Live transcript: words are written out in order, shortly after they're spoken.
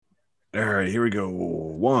All right, here we go.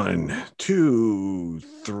 One, two,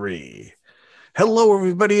 three. Hello,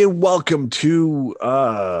 everybody, and welcome to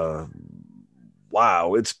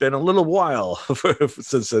wow, it's been a little while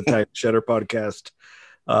since the Time Shatter podcast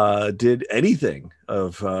did anything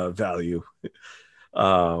of value.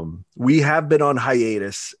 We have been on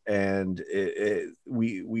hiatus, and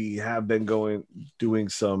we have been doing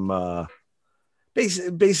some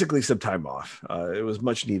basically some time off. It was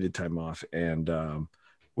much needed time off, and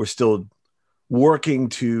we're still working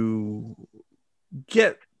to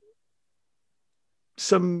get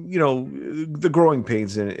some, the growing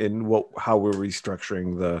pains in what how we're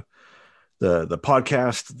restructuring the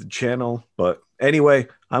podcast, the channel. But anyway,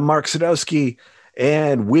 I'm Mark Sadowski,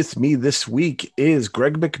 and with me this week is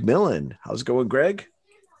Greg McMillan. How's it going, Greg?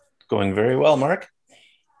 Going very well, Mark.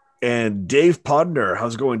 And Dave Podner.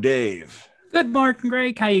 How's it going, Dave? Good, Mark and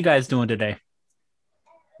Greg. How you guys doing today?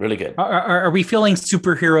 Really good. Are we feeling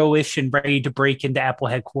superhero-ish and ready to break into Apple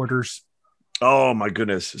headquarters? Oh my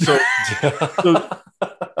goodness! So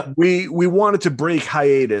we wanted to break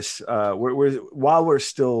hiatus. We're while we're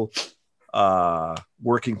still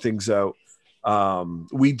working things out.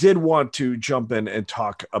 We did want to jump in and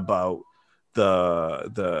talk about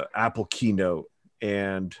the Apple keynote,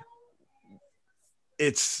 and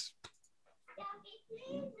it's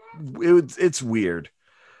it's weird.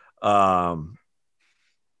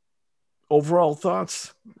 Overall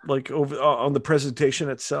thoughts, like over on the presentation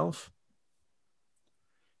itself.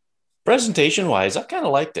 Presentation wise, I kind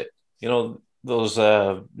of liked it. Those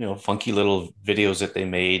funky little videos that they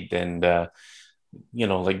made, and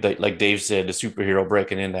like Dave said, the superhero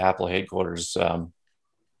breaking into Apple headquarters.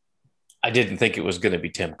 I didn't think it was going to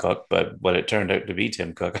be Tim Cook, but when it turned out to be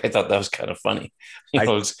Tim Cook, I thought that was kind of funny.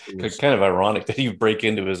 It's kind of ironic that he break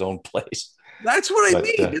into his own place. That's what I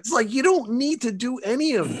mean. It's like you don't need to do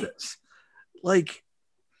any of this. Like,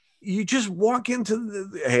 you just walk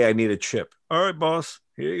into hey, I need a chip. All right, boss.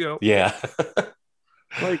 Here you go. Yeah.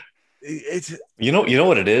 Like, it's you know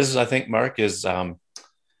what it is, I think, Mark, is I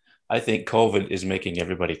think COVID is making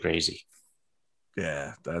everybody crazy.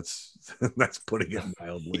 Yeah, that's putting it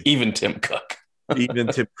mildly. Even Tim Cook. Even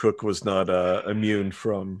Tim Cook was not immune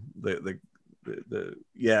from the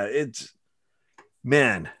yeah, it's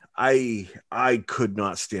man. I could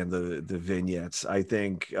not stand the vignettes. I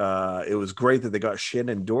think it was great that they got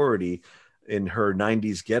Shannon Doherty in her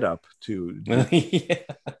 90s getup to do,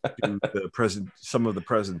 do some of the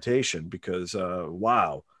presentation, because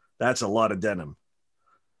wow, that's a lot of denim.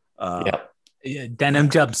 Yeah, denim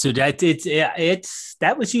jumpsuit.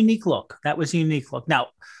 That was unique look. That was a unique look. Now,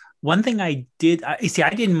 one thing I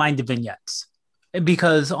didn't mind the vignettes,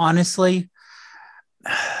 because honestly,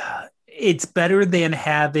 it's better than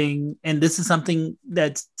having, and this is something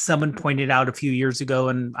that someone pointed out a few years ago,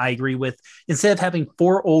 and I agree with, instead of having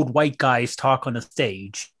four old white guys talk on a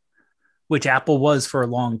stage, which Apple was for a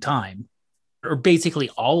long time, or basically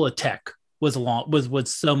all of tech was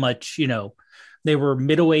so much, they were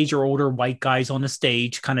middle-aged or older white guys on the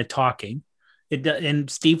stage kind of talking.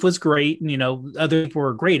 And Steve was great, and other people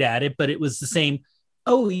were great at it, but it was the same.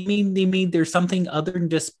 Oh, you mean there's something other than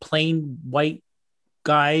just plain white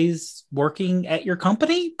guys working at your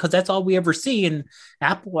company? Because that's all we ever see. And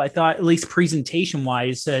Apple, I thought, at least presentation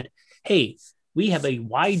wise, said, hey, we have a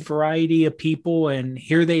wide variety of people, and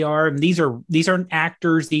here they are. And these aren't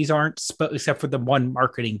actors. These aren't except for the one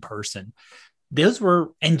marketing person. Those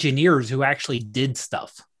were engineers who actually did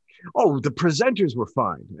stuff. Oh, the presenters were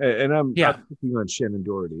fine, and I'm picking on Shannon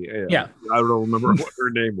Doherty. Yeah, I don't remember what her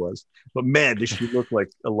name was, but man, does she look like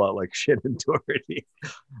a lot like Shannon Doherty?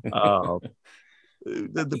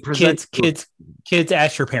 The kids,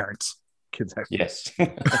 ask your parents. Kids, yes.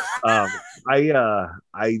 I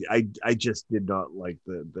just did not like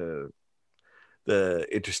the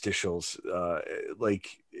interstitials, like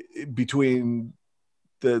between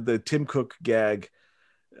the Tim Cook gag.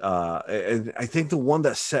 And I think the one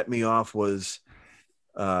that set me off was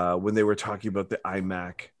when they were talking about the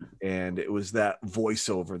iMac, and it was that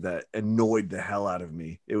voiceover that annoyed the hell out of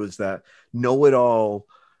me. It was that know-it-all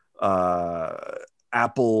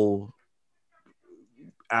Apple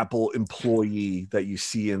employee that you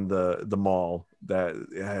see in the mall that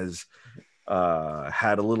has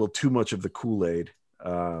had a little too much of the Kool-Aid.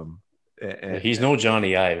 And he's no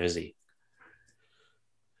Johnny Ive, is he?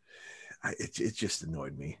 It just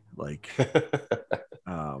annoyed me, like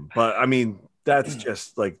but I mean, that's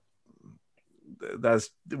just like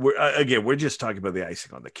we're just talking about the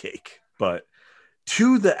icing on the cake. But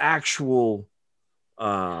to the actual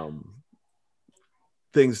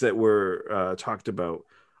things that were talked about,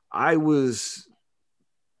 I was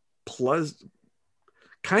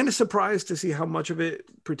kind of surprised to see how much of it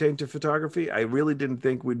pertained to photography. I really didn't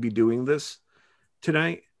think we'd be doing this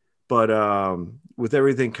tonight, but with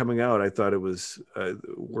everything coming out, I thought it was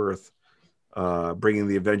worth bringing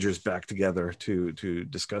the Avengers back together to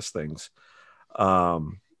discuss things.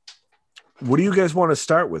 What do you guys want to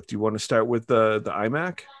start with? Do you want to start with the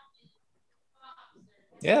iMac?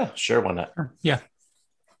 Yeah, sure. Why not? Yeah.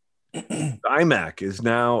 The iMac is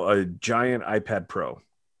now a giant iPad Pro.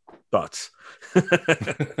 Thoughts?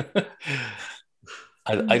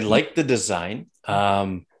 I like the design.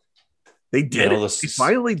 They did it. They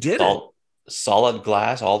finally did it. Solid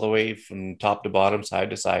glass all the way from top to bottom,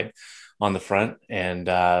 side to side on the front, and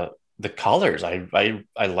the colors. I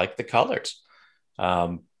like the colors.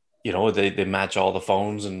 They match all the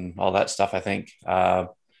phones and all that stuff. I think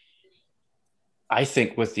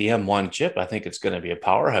with the M1 chip, I think it's going to be a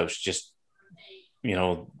powerhouse. Just,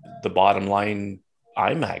 the bottom line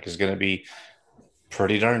iMac is going to be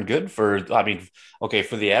pretty darn good for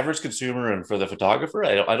the average consumer and for the photographer.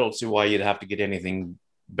 I don't see why you'd have to get anything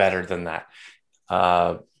better than that.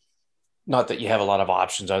 Not that you have a lot of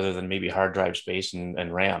options other than maybe hard drive space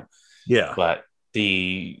and RAM. Yeah. But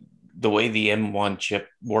the way the M1 chip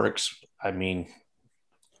works, the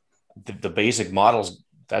basic models,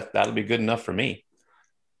 that'll be good enough for me.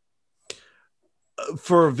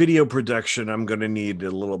 For video production, I'm going to need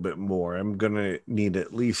a little bit more. I'm going to need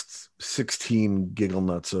at least 16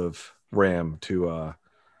 giganuts of RAM to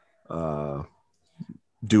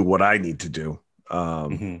do what I need to do.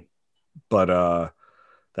 But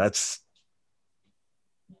that's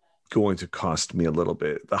going to cost me a little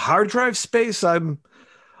bit. The hard drive space, I'm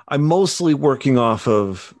mostly working off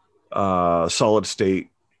of solid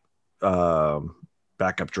state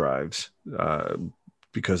backup drives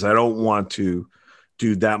because I don't want to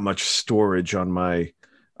do that much storage on my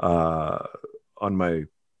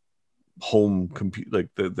home computer, like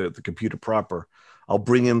the computer proper. I'll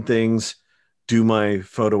bring in things, do my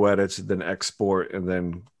photo edits, and then export, and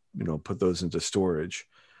then put those into storage.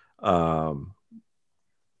 But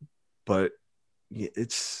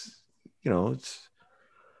it's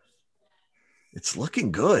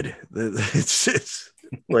looking good. It's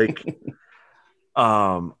like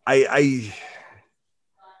I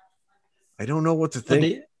don't know what to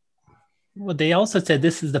think. They also said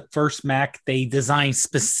this is the first Mac they designed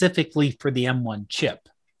specifically for the M1 chip.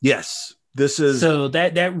 Yes, this is so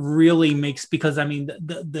that really makes, because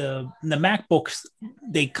the MacBooks,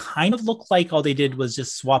 they kind of look like all they did was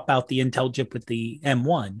just swap out the Intel chip with the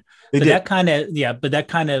M1. That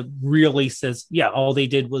kind of really says, all they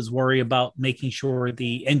did was worry about making sure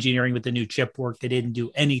the engineering with the new chip worked. They didn't do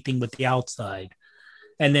anything with the outside.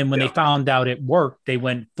 And then when they found out it worked, they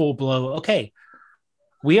went full blow. Okay,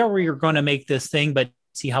 we are going to make this thing, but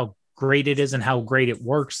see how great it is and how great it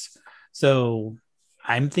works. So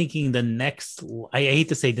I'm thinking I hate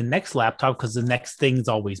to say the next laptop, because the next thing's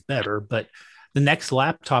always better, but the next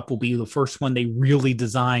laptop will be the first one they really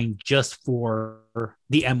designed just for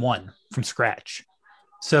the M1 from scratch.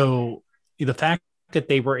 So the fact that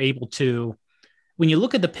they were able to, when you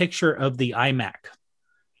look at the picture of the iMac,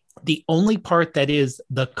 the only part that is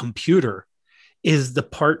the computer is the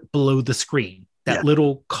part below the screen, that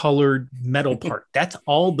little colored metal part. That's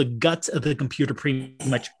all the guts of the computer pretty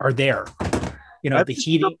much are there. The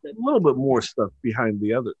heating. A little bit more stuff behind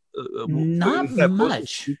the other. Not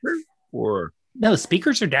much. Or no,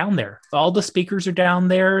 speakers are down there. All the speakers are down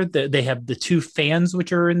there. They have the two fans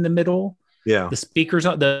which are in the middle. Yeah. The speakers,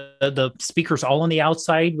 the speakers all on the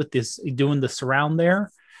outside with this doing the surround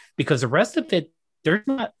there, because the rest of it, there's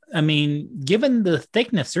not. Given the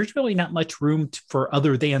thickness, there's really not much room for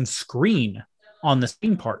other than screen on the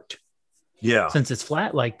screen part. Yeah. Since it's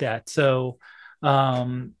flat like that. So,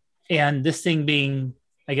 and this thing being,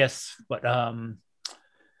 I guess,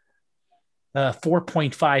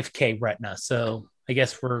 4.5K Retina. So I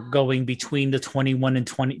guess we're going between the 21 and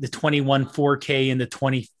 20, the 21 4K and the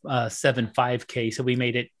 27 5K. So we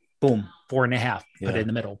made it, boom, 4.5, put it in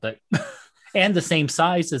the middle, but and the same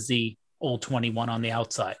size as the old 21 on the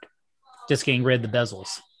outside, just getting rid of the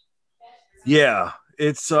bezels. Yeah,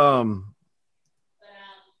 it's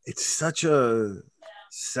such a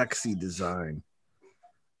sexy design.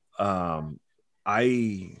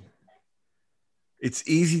 It's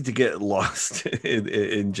easy to get lost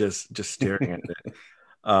in just staring at it.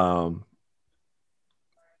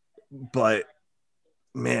 But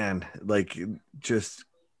man, like, just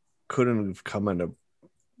couldn't have come at a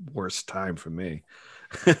worse time for me.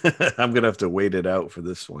 I'm gonna have to wait it out for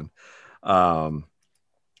this one. I'll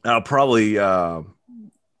probably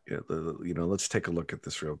let's take a look at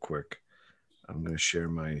this real quick. I'm gonna share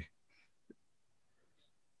my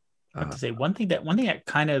I have to say one thing that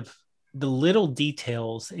kind of the little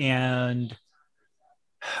details, and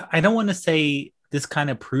I don't want to say this kind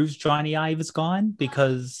of proves Johnny Ive is gone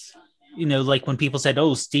because like when people said,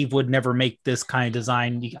 "Oh, Steve would never make this kind of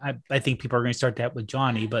design," I think people are going to start that with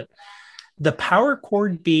Johnny, but the power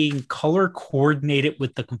cord being color coordinated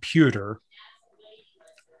with the computer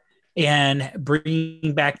and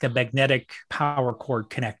bringing back the magnetic power cord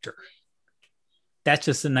connector. That's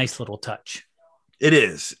just a nice little touch. It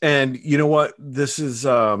is. And you know what? This is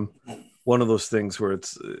one of those things where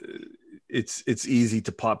it's easy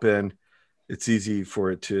to pop in. It's easy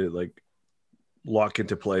for it to like lock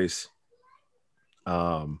into place.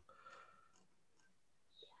 So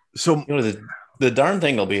the darn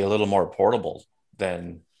thing will be a little more portable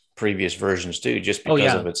than previous versions too, just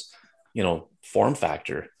because of its form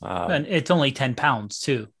factor. And it's only 10 pounds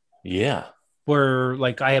too. Yeah. Where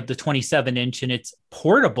like I have the 27-inch and it's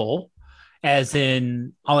portable, as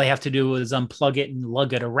in all I have to do is unplug it and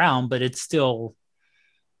lug it around, but it's still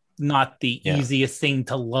not the easiest thing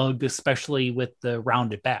to lug, especially with the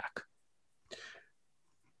rounded back.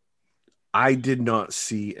 I did not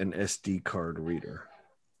see an SD card reader.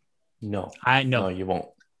 No, I know. No, you won't.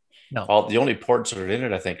 No. The only ports that are in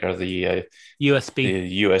it, I think, are the USB,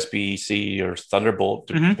 the USB-C or Thunderbolt,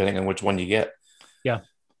 depending on which one you get. Yeah.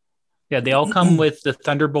 Yeah, they all come with the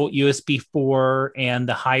Thunderbolt USB 4, and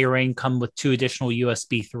the higher end come with 2 additional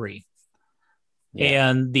USB 3. Yeah.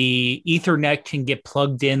 And the Ethernet can get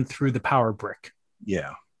plugged in through the power brick.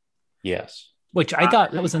 Yeah. Yes. Which I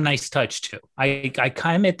thought that was a nice touch too. I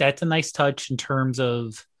kind of admit that's a nice touch in terms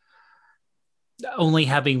of only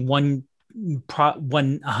having one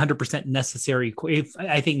 100% necessary.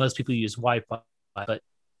 I think most people use Wi-Fi, but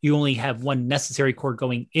you only have one necessary cord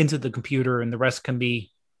going into the computer, and the rest can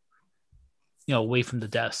be away from the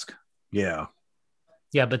desk. Yeah.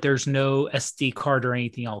 Yeah, but there's no SD card or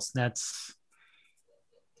anything else. I'm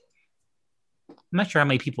not sure how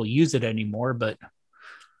many people use it anymore, but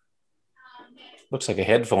looks like a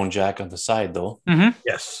headphone jack on the side though. Mm-hmm.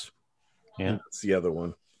 Yes. Yeah. That's the other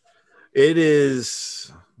one. It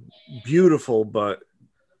is beautiful, but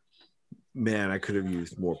man, I could have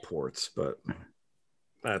used more ports, but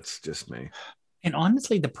that's just me. And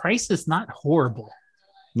honestly, the price is not horrible.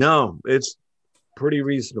 No, it's pretty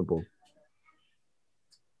reasonable.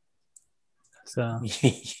 So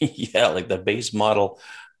yeah, like the base model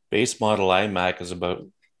iMac is about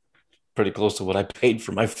pretty close to what I paid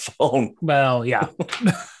for my phone. Well, yeah.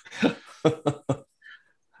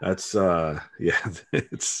 That's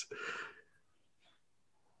it's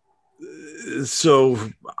so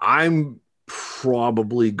I'm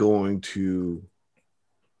probably going to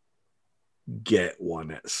get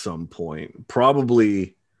one at some point.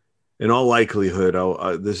 Probably, in all likelihood,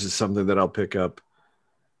 this is something that I'll pick up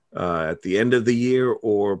at the end of the year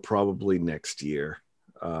or probably next year.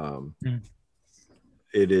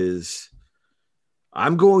 It is.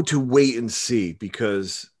 I'm going to wait and see,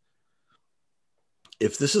 because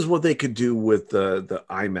if this is what they could do with the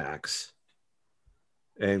iMacs,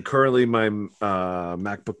 and currently my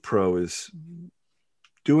MacBook Pro is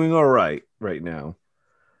doing all right now.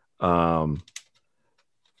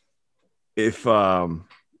 If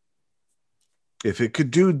it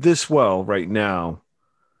could do this well right now,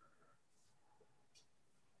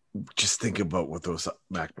 just think about what those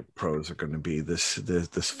MacBook Pros are going to be this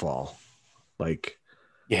fall. Like,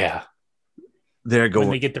 yeah, they're going.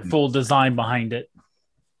 When they get the full design behind it.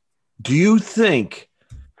 Do you think,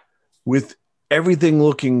 with everything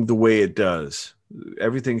looking the way it does,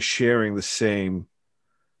 everything sharing the same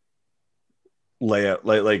layout,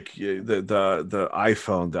 like the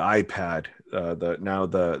iPhone, the iPad,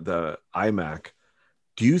 the iMac,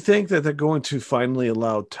 do you think that they're going to finally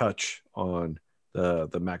allow touch on the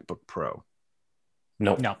MacBook Pro?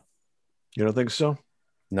 No. You don't think so?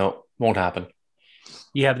 No, won't happen.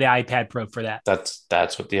 You have the iPad Pro for that.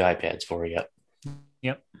 That's what the iPad's for. Yep.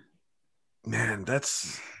 Man,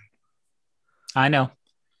 I know.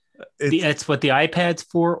 It's what the iPad's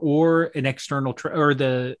for, or an external for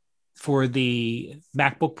the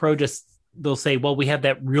MacBook Pro. Just they'll say, well, we have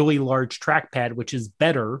that really large trackpad, which is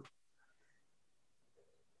better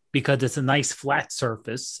because it's a nice flat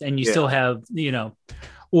surface, and you still have,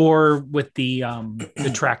 or with the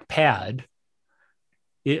trackpad,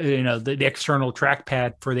 the external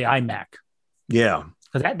trackpad for the iMac. Yeah,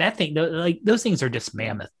 because that thing, like those things are just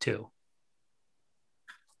mammoth too.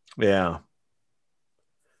 Yeah.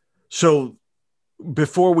 So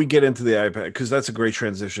before we get into the iPad, because that's a great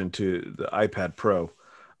transition to the iPad Pro,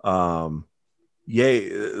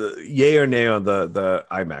 yay or nay on the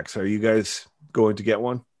iMacs? Are you guys going to get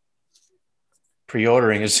one?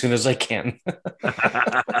 pre-ordering as soon as I can.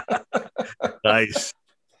 Nice.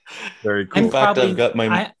 Very In cool. fact, I've got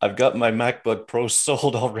my MacBook Pro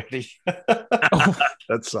sold already.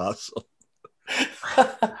 That's awesome.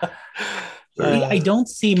 I don't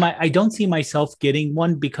see myself getting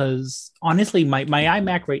one because honestly, my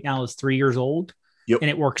iMac right now is 3 years old, and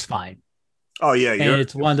it works fine. Oh yeah, and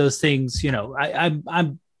it's one of those things.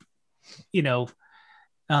 I'm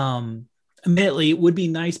admittedly, it would be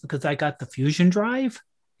nice because I got the Fusion drive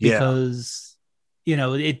because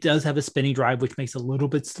it does have a spinning drive, which makes it a little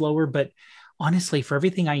bit slower, but honestly, for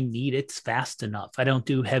everything I need, it's fast enough. I don't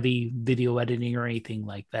do heavy video editing or anything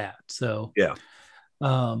like that. So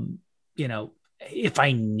if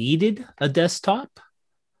I needed a desktop,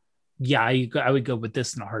 I would go with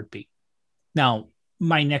this in a heartbeat. Now,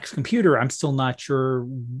 my next computer, I'm still not sure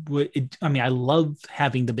I love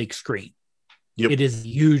having the big screen. It is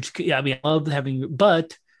huge. I love having,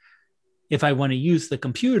 but if I want to use the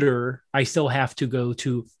computer, I still have to go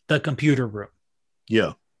to the computer room.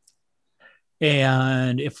 Yeah.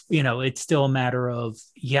 And if, it's still a matter of,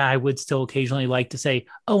 I would still occasionally like to say,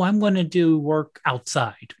 oh, I'm going to do work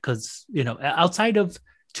outside because, outside of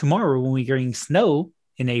tomorrow when we're getting snow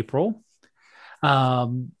in April,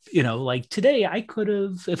 like today I could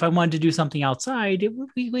have, if I wanted to do something outside, it would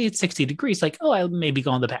be at 60 degrees. Like, I'll maybe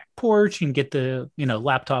go on the back porch and get the,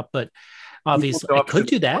 laptop, but obviously I could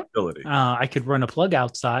do that. I could run a plug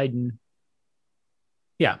outside and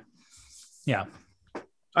yeah.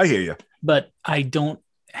 I hear you. But I don't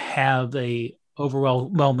have a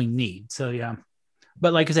overwhelming need. So yeah.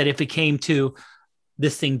 But like I said, if it came to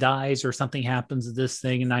this thing dies or something happens to this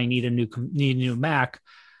thing and I need a new Mac,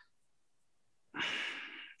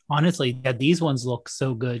 honestly, these ones look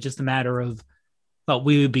so good. Just a matter of,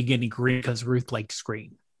 we would be getting green because Ruth likes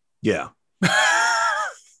green. Yeah.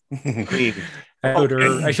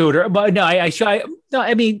 I showed her, but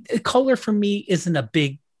color for me isn't a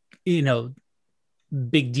big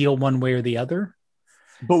deal one way or the other.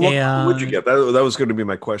 But what would you get? That was going to be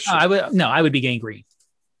my question. I would be getting green.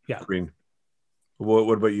 Yeah. Green.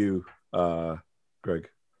 What about you, Greg?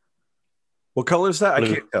 What color is that?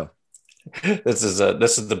 Blue. I can't tell. This is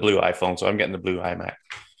the blue iPhone, so I'm getting the blue iMac.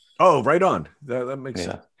 Oh, right on. That makes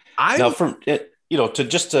sense. Now from it,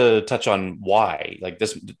 to touch on why, like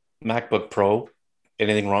this MacBook Pro,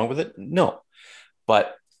 anything wrong with it? No.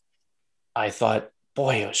 But I thought,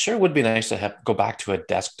 boy, it sure would be nice to go back to a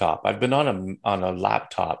desktop. I've been on a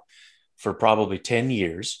laptop for probably 10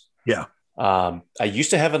 years. Yeah. I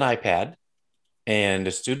used to have an iPad, and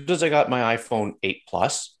as soon as I got my iPhone 8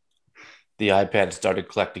 Plus, the iPad started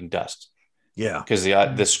collecting dust. Yeah. Because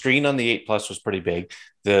the screen on the 8 Plus was pretty big.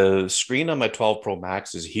 The screen on my 12 Pro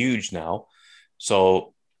Max is huge now.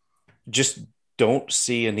 So just don't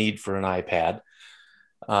see a need for an iPad,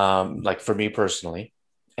 like for me personally.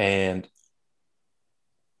 And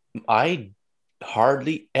I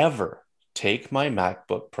hardly ever take my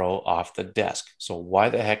MacBook Pro off the desk. So why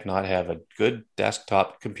the heck not have a good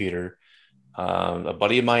desktop computer? A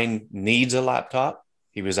buddy of mine needs a laptop.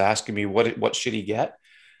 He was asking me what should he get?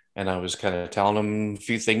 And I was kind of telling him a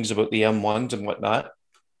few things about the M1s and whatnot.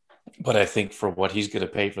 But I think for what he's going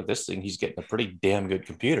to pay for this thing, he's getting a pretty damn good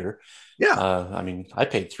computer. Yeah. I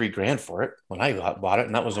paid $3,000 for it when I bought it,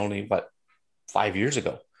 and that was only 5 years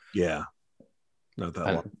ago. Yeah. Not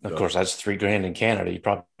that long. Of course, that's $3,000 in Canada. You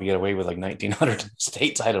probably get away with like 1,900 in the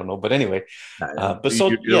States. I don't know. But anyway,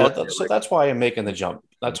 so that's why I'm making the jump.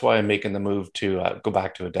 That's why I'm making the move to go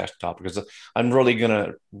back to a desktop, because I'm really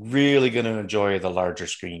gonna enjoy the larger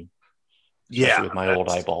screen. Yeah, with my old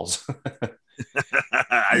eyeballs.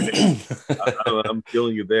 I'm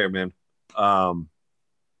feeling you there, man.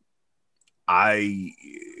 I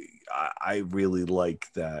really like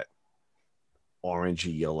that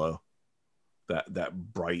orangey yellow, that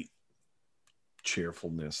bright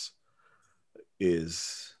cheerfulness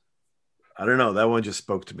is. I don't know. That one just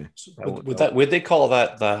spoke to me. Would they call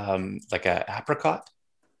that the like a apricot?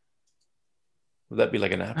 Would that be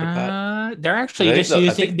like an apricot? They're actually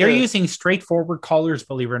using straightforward colors,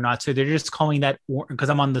 believe it or not. So they're just calling that, because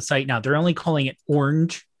I'm on the site now, they're only calling it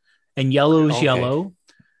orange, and yellow is yellow,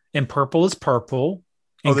 and purple is purple,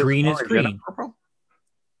 and green is green. Purple?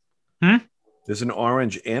 There's an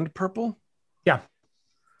orange and purple? Yeah.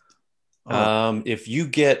 If you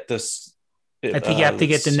get this, I think you have to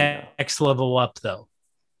get the next level up, though.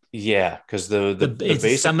 Yeah, because the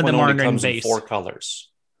basic some of them only comes in 4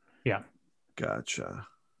 colors. Yeah. Gotcha.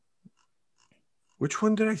 Which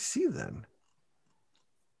one did I see then?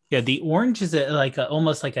 Yeah, the orange is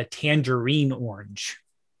almost like a tangerine orange.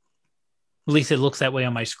 At least it looks that way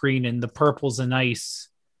on my screen, and the purple's a nice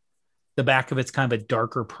The back of it's kind of a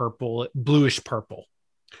darker purple, bluish purple.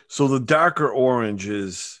 So the darker orange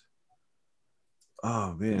is,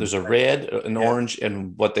 oh man, There's a red, an orange,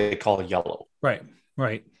 and what they call yellow. Right.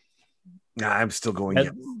 Nah, I'm still going. That-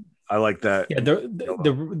 Yellow. I like that. Yeah,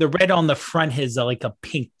 the red on the front has like a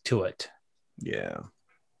pink to it. Yeah.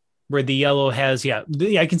 Where the yellow has,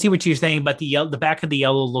 I can see what you're saying, but the back of the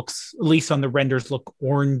yellow looks, at least on the renders, look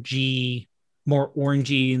orangey, more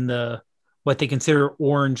orangey, and the what they consider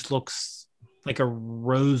orange looks like a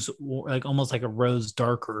rose, like almost like a rose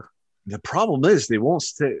darker. The problem is they won't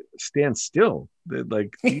stand still. They're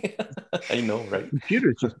like I know, right?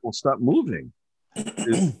 computers just won't stop moving.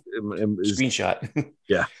 Screenshot.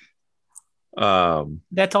 Yeah.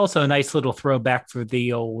 That's also a nice little throwback for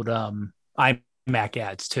the old iMac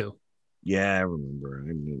ads too. Yeah, I remember. I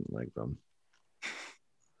didn't like them.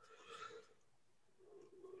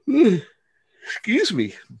 Excuse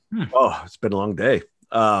me. Oh, it's been a long day.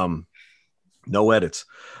 No edits.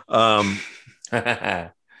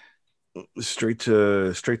 Straight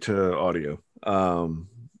to audio. I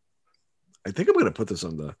think I'm going to put this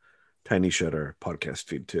on the Tiny Shutter podcast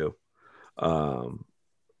feed too.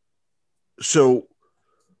 So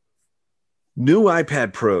new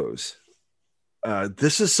iPad Pros.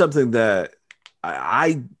 This is something that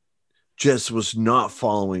I just was not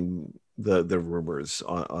following the rumors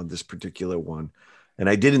on this particular one, and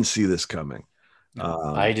I didn't see this coming.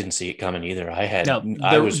 I didn't see it coming either.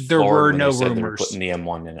 I was floored when they said they were putting the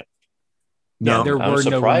M1 in it. No, there I'm were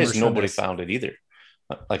surprised no rumors. Nobody found it either.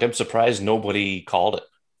 Like, I'm surprised nobody called it.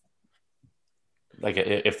 Like,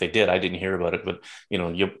 if they did, I didn't hear about it. But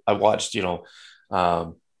I watched.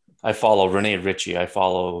 I follow Renee Ritchie. I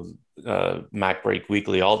follow Mac Break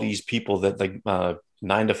Weekly. All these people that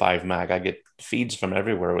 9 to 5 Mac. I get feeds from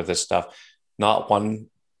everywhere with this stuff. Not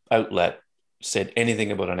one outlet said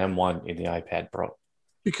anything about an M1 in the iPad Pro.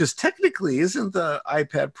 Because technically, isn't the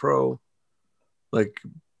iPad Pro like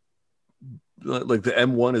the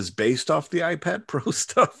M1 is based off the iPad Pro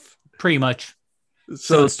stuff? Pretty much.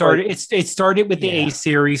 So it started with the A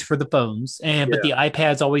series for the phones, but the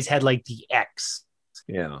iPads always had like the X.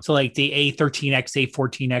 Yeah. So like the A13X,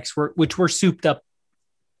 A14X, which were souped up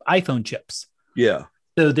iPhone chips. Yeah.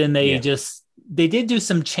 So then they did do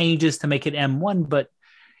some changes to make it M1, but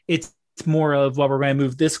it's more of, well, we're going to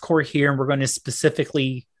move this core here and we're going to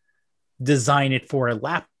specifically design it for a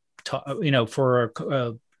laptop, for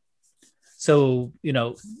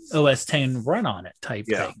OS 10 run on it type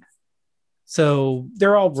thing. So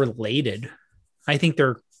they're all related. I think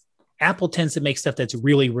Apple tends to make stuff that's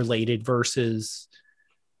really related versus,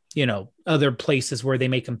 other places where they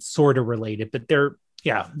make them sort of related, but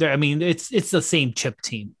it's the same chip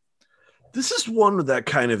team. This is one that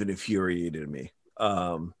kind of infuriated me.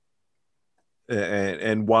 And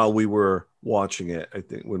while we were watching it, I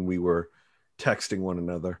think when we were texting one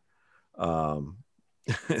another,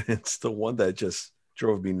 it's the one that just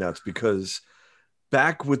drove me nuts, because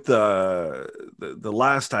back with the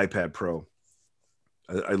last iPad Pro,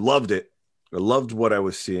 I loved it. I loved what I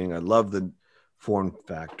was seeing. I loved the form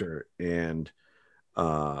factor and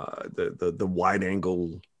the wide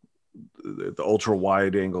angle, the ultra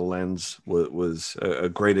wide angle lens was a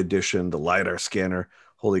great addition. The LiDAR scanner,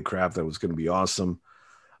 holy crap, that was going to be awesome.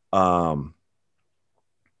 And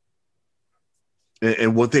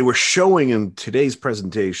what they were showing in today's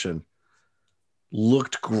presentation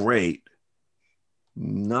looked great.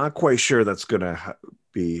 Not quite sure that's going to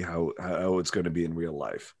be how it's going to be in real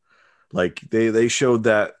life. Like they showed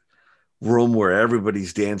that room where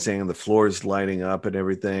everybody's dancing and the floor is lighting up and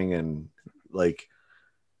everything. And like,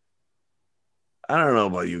 I don't know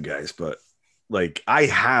about you guys, but like, I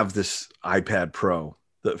have this iPad Pro.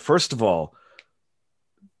 First of all,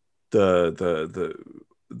 the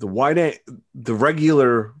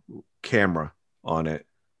regular camera on it,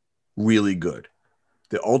 really good.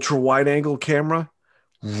 The ultra wide angle camera,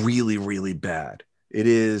 really, really bad. It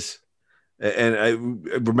is. And I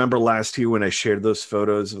remember last year when I shared those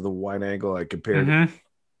photos of the wide angle, I compared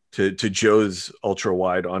it to Joe's ultra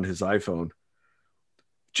wide on his iPhone.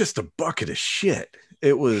 Just a bucket of shit.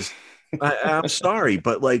 It was, I'm sorry,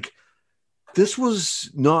 but like, this was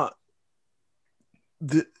not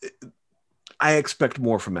I expect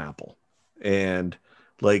more from Apple, and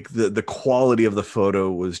like the quality of the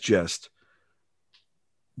photo was just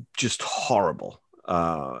horrible.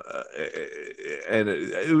 And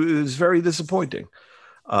it was very disappointing.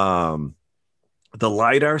 The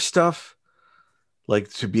LiDAR stuff,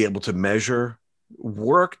 like to be able to measure,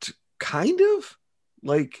 worked kind of.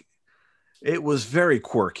 Like, it was very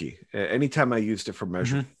quirky. Anytime I used it for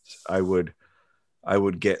measurements, I would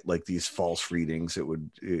get like these false readings. It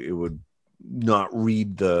would not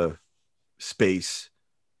read the space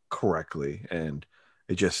correctly, and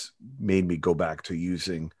it just made me go back to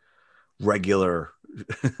using regular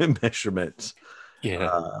measurements.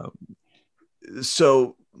 Yeah.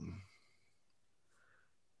 So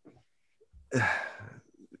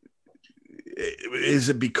is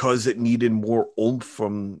it because it needed more oomph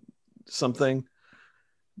from something?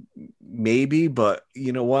 Maybe, but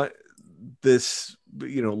you know what? This,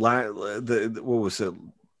 what was it?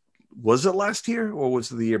 Was it last year or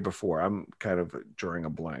was it the year before? I'm kind of drawing a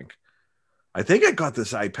blank. I think I got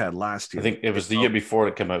this iPad last year. I think it was the year before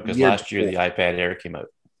it came out, because Year last year the before. iPad Air came out.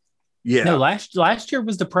 Yeah. No, last year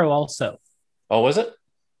was the Pro also. Oh, was it?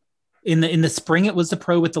 In the spring, it was the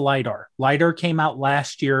Pro with the LiDAR. LiDAR came out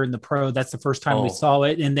last year, and the Pro, that's the first time we saw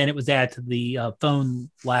it. And then it was added to the phone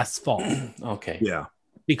last fall. Okay. Yeah.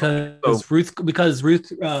 Because Ruth's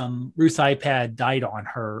iPad died on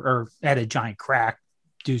her, or had a giant crack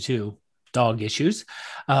due to dog issues.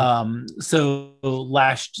 So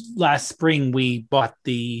last spring we bought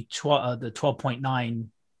the 12.9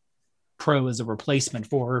 Pro as a replacement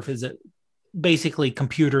for her. Is it basically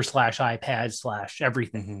computer / iPad /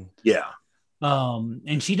 everything? Mm-hmm. Yeah.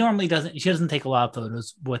 And she normally doesn't take a lot of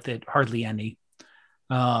photos with it, hardly any.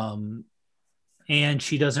 And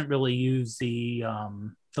she doesn't really use the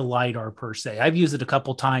LiDAR per se. I've used it a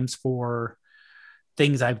couple times for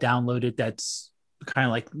things I've downloaded. That's kind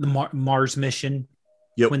of like the Mars mission.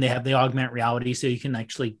 Yep. When they have the augmented reality, so you can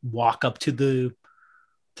actually walk up to the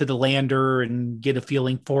lander and get a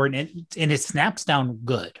feeling for it, and it snaps down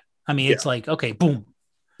good. I mean, it's like, okay, boom.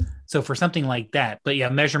 So for something like that, but yeah,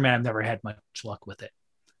 measurement, I've never had much luck with it.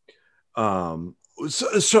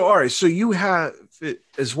 So all right, so you have it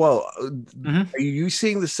as well. Mm-hmm. Are you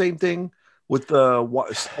seeing the same thing with the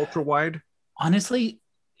ultra wide? Honestly,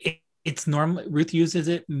 it's normal. Ruth uses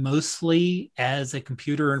it mostly as a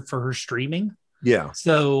computer and for her streaming. Yeah.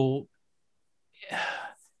 So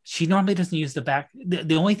she normally doesn't use the back.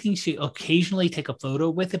 The only thing, she occasionally take a photo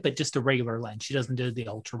with it, but just a regular lens. She doesn't do the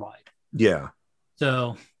ultra wide. Yeah.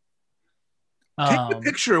 So take a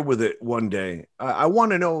picture with it one day. I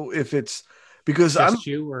want to know if it's because I'm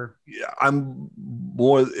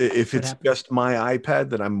more, if it's just my iPad,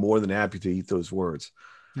 then I'm more than happy to eat those words.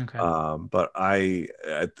 Okay. But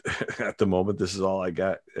at the moment, this is all I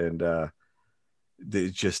got. And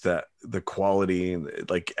it's just that the quality and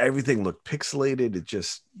like everything looked pixelated. It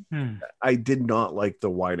just, I did not like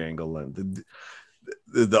the wide angle lens,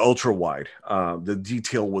 the ultra wide. The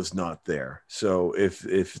detail was not there. So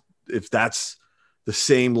if that's the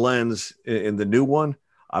same lens in the new one,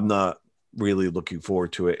 I'm not really looking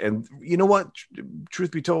forward to it. And you know what?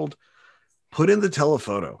 Truth be told, put in the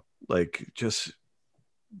telephoto, like just,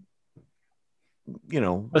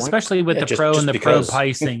 especially with the Pro and the Pro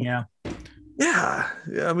pricing. Yeah. Yeah.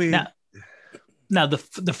 I mean, now the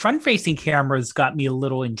front facing cameras got me a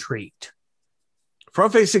little intrigued.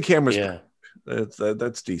 Front facing cameras. Yeah.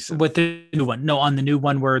 That's decent. With the new one. No, on the new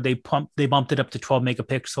one where they bumped it up to 12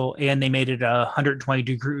 megapixel and they made it 120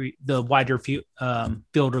 degree, the wider field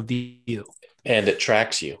of view. And it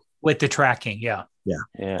tracks you. With the tracking, yeah. Yeah.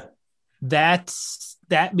 Yeah. That's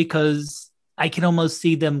because I can almost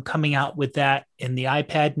see them coming out with that in the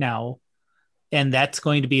iPad now. And that's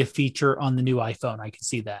going to be a feature on the new iPhone. I can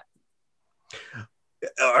see that.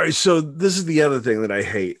 All right. So this is the other thing that I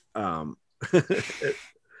hate.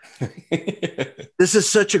 This is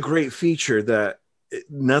such a great feature that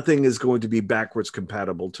nothing is going to be backwards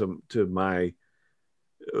compatible to my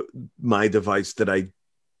device that I,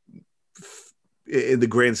 in the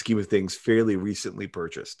grand scheme of things, fairly recently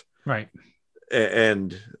purchased. Right.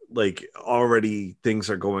 And like already things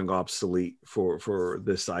are going obsolete for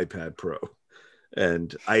this iPad Pro.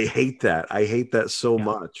 And I hate that. I hate that so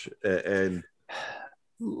much. And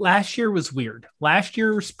last year was weird. Last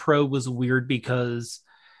year's Pro was weird because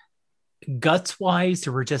guts wise,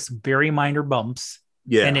 there were just very minor bumps.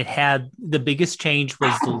 Yeah. And it had the biggest change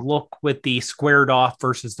was the look with the squared off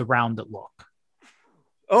versus the rounded look.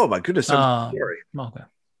 Oh my goodness. I'm sorry. Okay.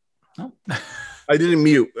 Oh. I didn't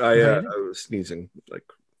mute. I was sneezing like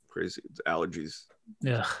crazy. It's allergies.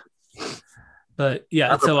 Yeah. But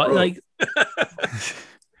yeah, so like,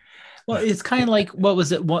 well, it's kind of like, what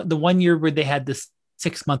was it? The 1 year where they had this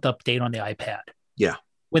 6-month update on the iPad. Yeah.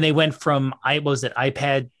 When they went from,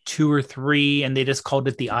 iPad 2 or 3, and they just called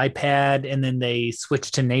it the iPad, and then they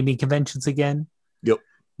switched to naming conventions again. Yep.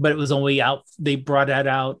 But it was only out, they brought that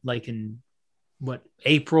out like in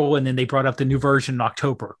April, and then they brought out the new version in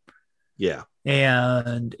October. Yeah.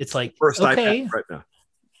 And it's like, first okay. iPad right now.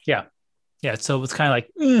 Yeah. Yeah. So it was kind of like,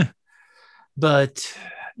 But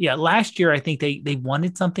yeah, last year I think they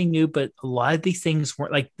wanted something new, but a lot of these things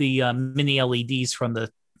weren't, like the mini LEDs from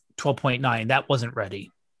the 12.9. That wasn't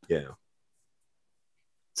ready. Yeah.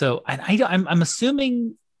 So I'm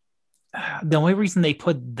assuming the only reason they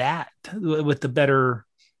put that with the better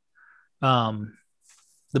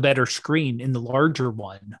screen in the larger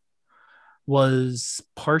one was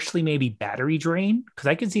partially maybe battery drain, because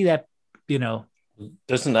I could see that,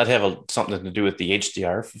 Doesn't that have something to do with the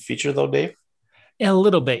HDR feature though, Dave? a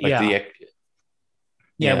little bit, Like yeah.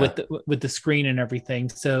 Yeah. With the screen and everything.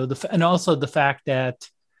 So and also the fact that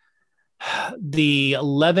the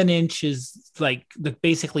 11-inch is like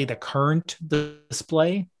basically the current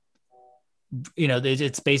display.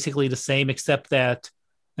 It's basically the same, except that,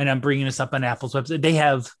 and I'm bringing this up on Apple's website, they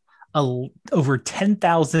have over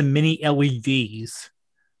 10,000 mini LEDs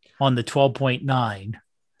on the 12.9.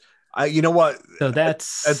 You know what? So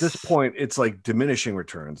that's at this point, it's like diminishing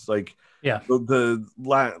returns. Like, yeah, the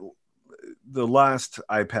last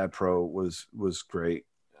iPad Pro was great.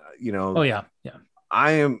 Oh yeah.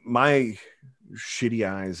 My shitty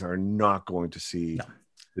eyes are not going to see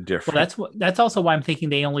the difference. Well, that's also why I'm thinking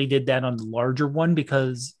they only did that on the larger one,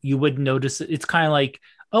 because you wouldn't notice it. It's kind of like,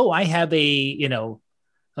 oh, I have a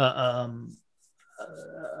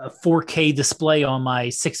 4K display on my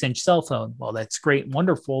 6-inch cell phone. Well, that's great and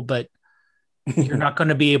wonderful, but you're not going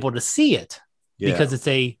to be able to see it because it's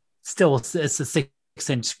a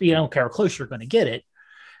 6-inch. You don't care how close you're going to get it.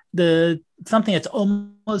 Something that's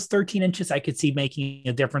almost 13 inches, I could see making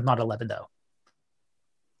a difference. Not 11 though.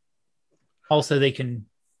 Also, the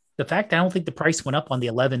fact I don't think the price went up on the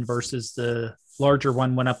 11 versus the larger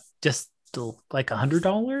one went up just to like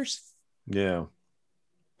 $100. Yeah.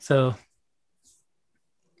 So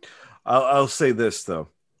I'll say this though,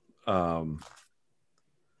 I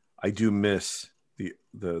do miss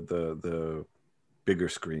the bigger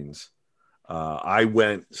screens. I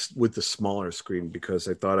went with the smaller screen because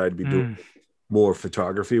I thought I'd be doing more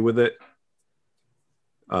photography with it.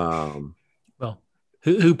 Well,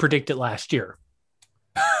 who predicted last year?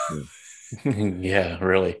 Yeah,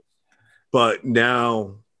 really. But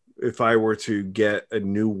now, if I were to get a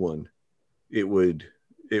new one, it would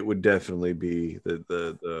definitely be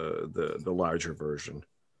the larger version.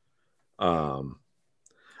 I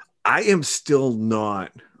am still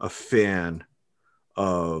not a fan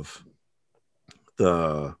of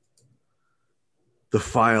the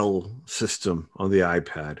file system on the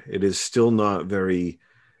iPad. It is still not very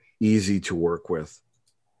easy to work with.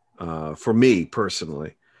 For me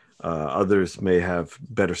personally, others may have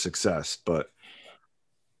better success, but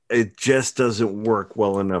it just doesn't work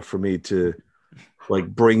well enough for me to like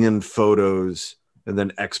bring in photos and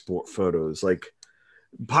then export photos. Like,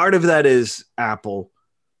 part of that is Apple,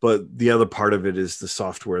 but the other part of it is the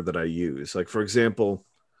software that I use. Like, for example,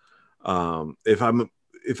 if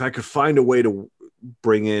I could find a way to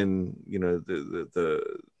bring in,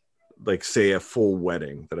 the like, say, a full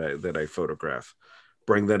wedding that I photograph,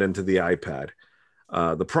 bring that into the iPad.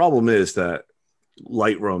 The problem is that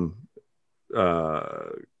Lightroom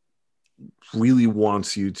really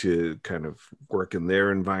wants you to kind of work in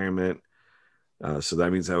their environment. So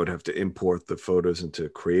that means I would have to import the photos into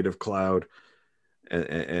Creative Cloud,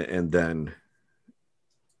 and then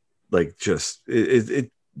like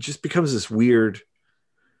it just becomes this weird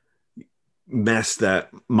mess that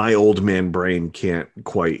my old man brain can't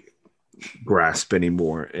quite grasp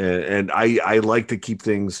anymore. And I like to keep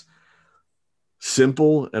things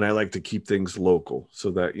simple, and I like to keep things local,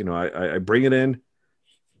 so that I bring it in,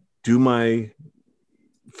 do my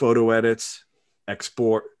photo edits,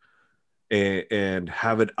 export, and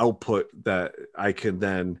have an output that I can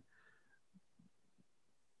then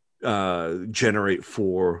generate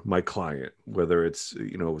for my client, whether it's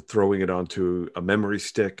throwing it onto a memory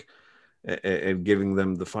stick and giving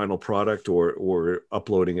them the final product, or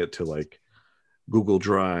uploading it to like Google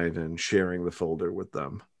Drive and sharing the folder with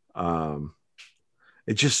them.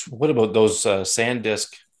 It just... What about those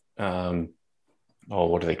SanDisk?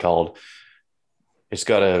 What are they called? It's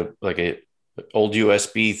got a old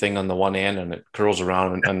USB thing on the one end, and it curls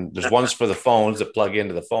around, and there's ones for the phones that plug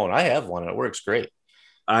into the phone. I have one, and it works great.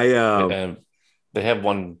 They have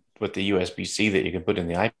one with the USB-C that you can put in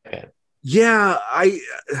the iPad. Yeah,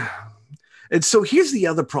 and so here's the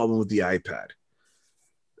other problem with the iPad.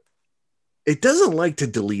 It doesn't like to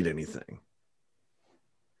delete anything.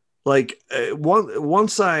 Like,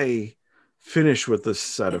 once I finish with this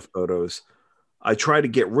set of photos, I try to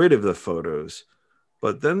get rid of the photos,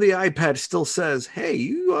 but then the iPad still says, "Hey,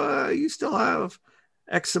 you still have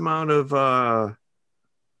X amount of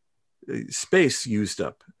space used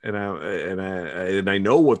up," and I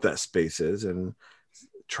know what that space is, and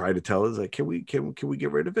try to tell it, like, can we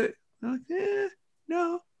get rid of it? I'm like,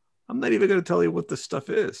 no, I'm not even going to tell you what this stuff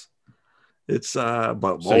is. It's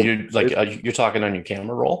but So you're talking on your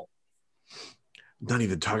camera roll? Not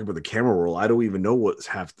even talking about the camera roll. I don't even know what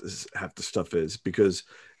half the stuff is because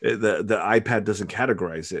the iPad doesn't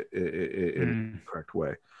categorize it in the correct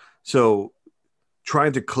way. So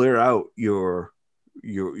trying to clear out your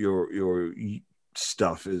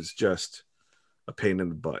stuff is just a pain in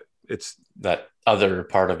the butt. It's that other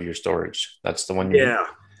part of your storage. That's the one. Yeah.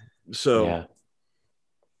 So yeah.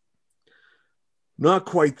 Not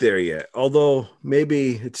quite there yet. Although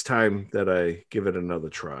maybe it's time that I give it another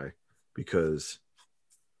try because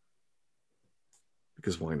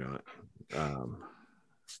why not?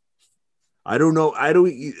 I don't know.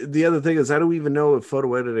 The other thing is I don't even know if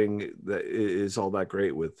photo editing that is all that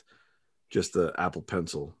great with just the Apple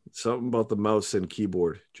Pencil. Something about the mouse and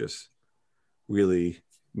keyboard just really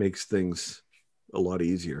makes things a lot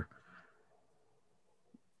easier.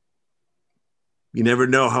 You never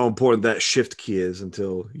know how important that shift key is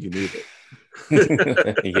until you need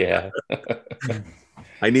it. Yeah.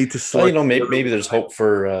 I need to select. Well, maybe there's hope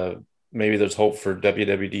for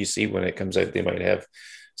WWDC when it comes out. They might have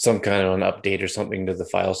some kind of an update or something to the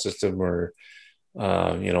file system, or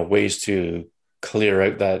ways to clear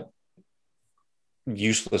out that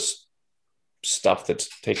useless stuff that's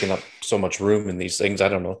taking up so much room in these things. I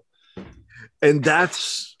don't know. And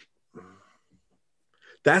that's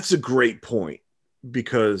a great point,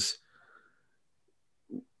 because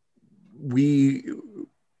we'll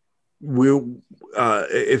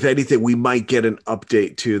if anything, we might get an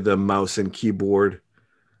update to the mouse and keyboard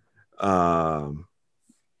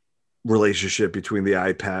relationship between the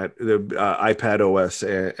iPad OS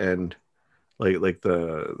and like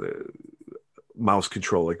the mouse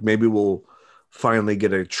control. Like maybe we'll finally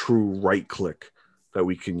get a true right click that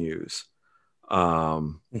we can use.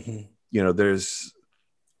 There's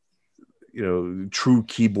true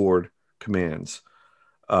keyboard commands.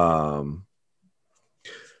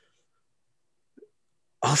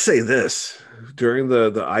 I'll say this, during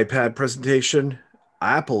the iPad presentation,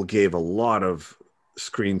 Apple gave a lot of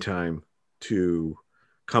screen time to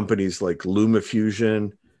companies like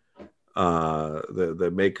LumaFusion,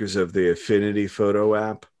 the makers of the Affinity Photo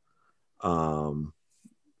app.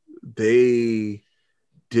 They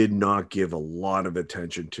did not give a lot of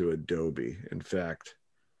attention to Adobe. In fact,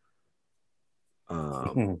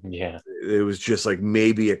 it was just like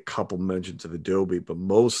maybe a couple mentions of Adobe, but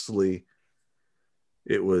mostly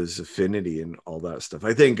it was Affinity and all that stuff.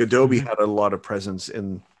 I think Adobe had a lot of presence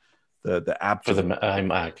in the app for the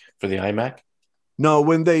iMac. For the iMac? No,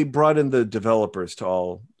 when they brought in the developers to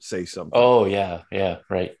all say something. Oh yeah,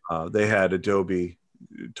 right. They had Adobe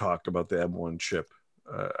talk about the M1 chip.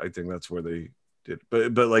 I think that's where they did,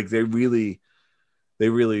 but like they really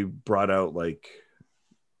brought out like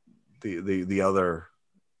the other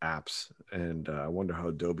apps, and I wonder how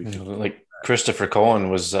Adobe like Christopher Cohen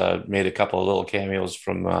was made a couple of little cameos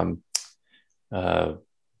from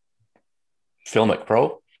Filmic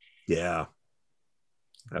Pro. Yeah,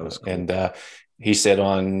 that was cool. And he said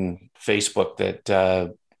on Facebook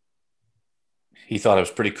that he thought it was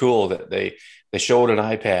pretty cool that they showed an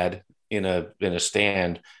iPad in a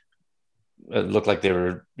stand. It looked like they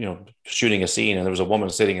were shooting a scene, and there was a woman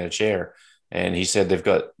sitting in a chair. And he said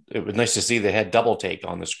it was nice to see they had double take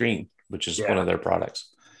on the screen, which is one of their products.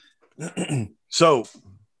 So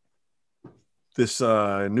this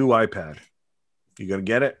new iPad, you gonna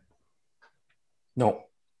get it? No.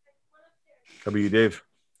 How about you, Dave?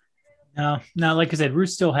 No. Like I said,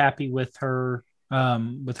 Ruth's still happy with her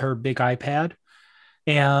big iPad,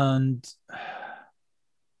 and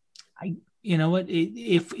you know what?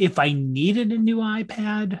 If I needed a new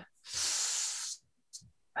iPad,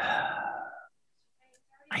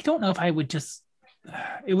 I don't know if I would just.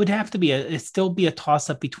 It would have to be it'd still be a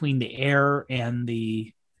toss up between the Air and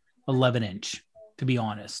the 11-inch, to be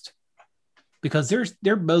honest, because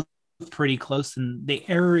they're both pretty close, and the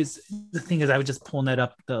Air is the thing is I was just pulling that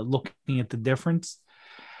up, looking at the difference.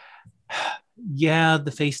 Yeah,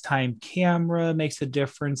 the FaceTime camera makes a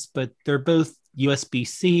difference, but they're both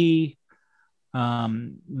USB-C.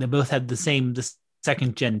 They both have the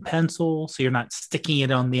second gen pencil, so you're not sticking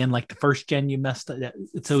it on the end like the first gen you messed up.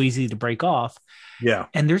 It's so easy to break off. Yeah.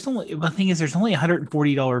 And there's only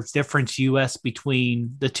 $140 difference US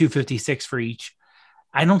between the 256 for each.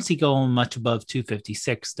 I don't see going much above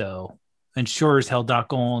 256 though, and sure as hell not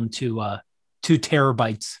going to 2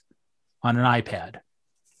 terabytes on an iPad.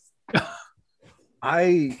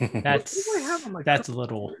 That's a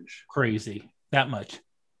little crazy. That much.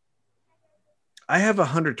 I have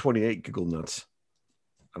 128 giggle nuts.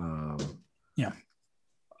 Yeah,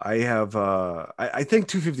 I have I think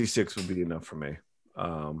 256 would be enough for me.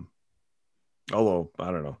 Although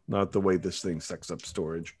I don't know, not the way this thing sucks up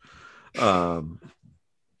storage. I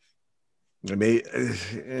may,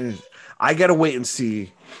 I gotta wait and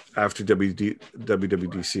see after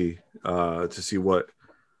WWDC to see what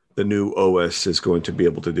the new OS is going to be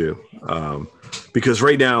able to do. Because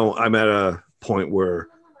right now I'm at a point where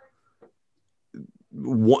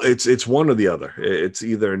it's one or the other. It's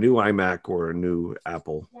either a new iMac or a new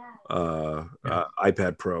Apple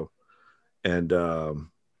iPad Pro, and I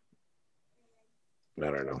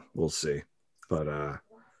don't know. We'll see, but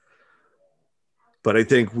I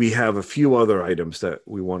think we have a few other items that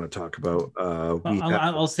we want to talk about.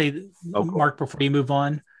 I'll say, Mark, before you move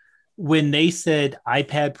on, when they said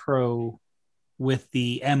iPad Pro with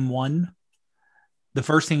the M1, the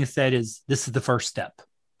first thing it said is this is the first step.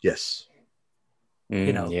 Yes.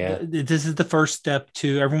 This is the first step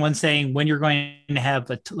to everyone saying when you're going to have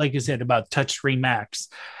like you said about touchscreen Macs.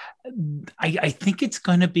 I think it's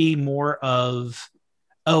going to be more of,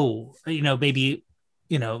 maybe,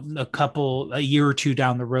 a year or two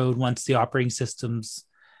down the road, once the operating systems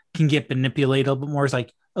can get manipulated a little bit more, it's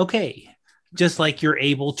like, okay, just like you're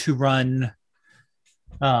able to run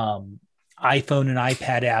iPhone and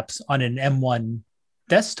iPad apps on an M1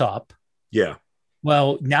 desktop. Yeah.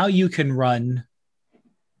 Well, now you can run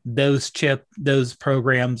those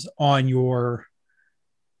programs on your,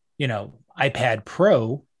 iPad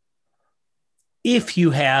Pro. If you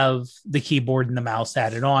have the keyboard and the mouse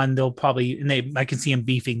added on, I can see them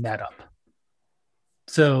beefing that up.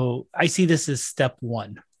 So I see this as step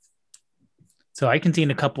one. So I can see in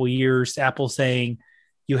a couple of years, Apple saying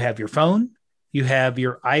you have your phone, you have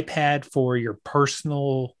your iPad for your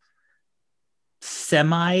personal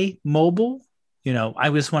semi-mobile. I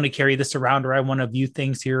just want to carry this around, or I want to view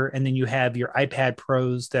things here. And then you have your iPad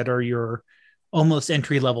Pros that are your almost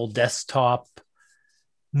entry-level desktop,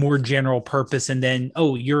 more general purpose. And then,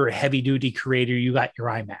 you're a heavy duty creator. You got your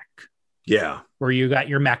iMac. Yeah. Or you got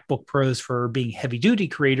your MacBook Pros for being heavy duty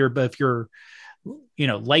creator. But if you're,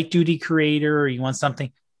 light duty creator, or you want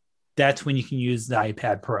something, that's when you can use the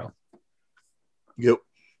iPad Pro. Yep.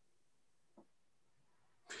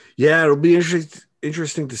 Yeah. It'll be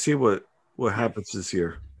interesting to see what happens this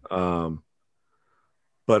year.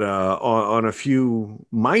 But on a few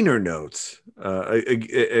minor notes,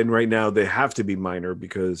 and right now they have to be minor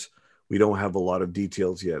because we don't have a lot of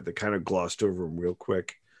details yet. They kind of glossed over them real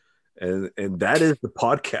quick, and that is the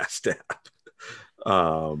podcast app.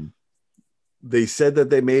 They said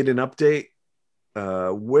that they made an update.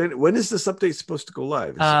 When is this update supposed to go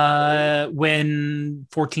live? When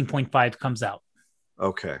 14.5 comes out.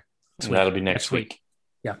 Okay, so that'll be next week.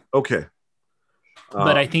 Yeah. Okay.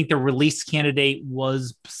 But I think the release candidate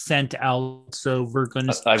was sent out, so we're going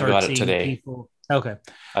to start seeing people. Okay,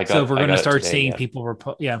 we're going to start seeing people. We're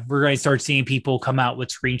going to start seeing people come out with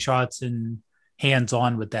screenshots and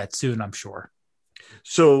hands-on with that soon, I'm sure.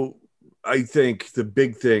 So I think the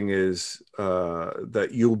big thing is that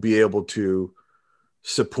you'll be able to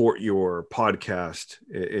support your podcast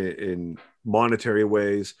in monetary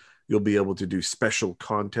ways. You'll be able to do special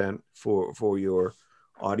content for your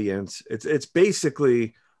audience. It's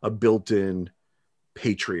basically a built-in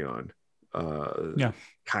Patreon,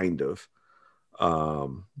 kind of.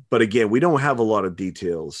 But again, we don't have a lot of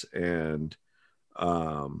details, and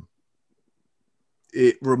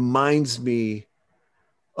it reminds me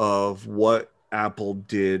of what Apple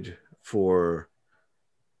did for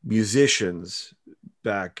musicians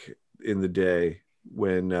back in the day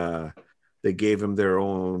when they gave them their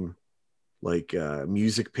own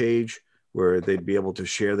music page, where they'd be able to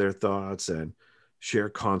share their thoughts and share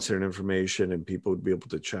concert information, and people would be able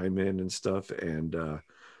to chime in and stuff. And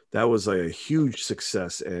that was a huge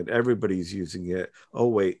success, and everybody's using it. Oh,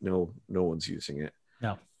 wait, no one's using it.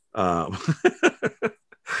 No.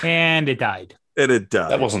 And it died.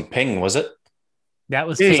 That wasn't Ping, was it? That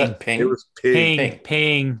was Ping. Ping. It was Ping.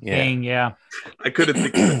 Ping. Yeah. I couldn't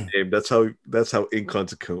think of the name. That's how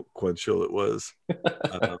inconsequential it was.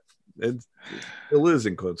 It still is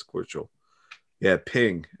inconsequential. Yeah,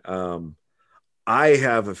 Ping. I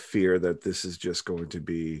have a fear that this is just going to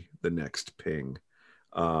be the next Ping.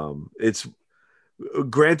 It's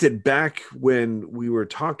granted, back when we were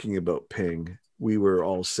talking about Ping, we were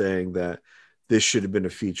all saying that this should have been a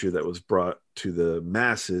feature that was brought to the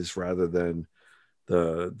masses rather than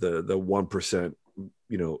the 1%,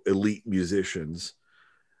 elite musicians.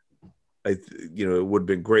 It would have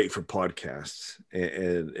been great for podcasts,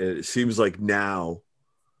 and it seems like now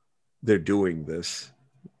they're doing this,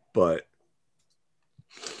 but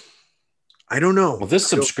I don't know. Well, this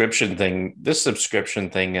subscription thing, and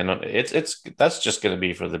that's just going to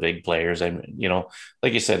be for the big players. And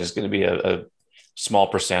like you said, it's going to be a small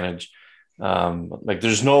percentage. Like,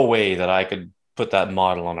 there's no way that I could put that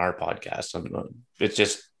model on our podcast. It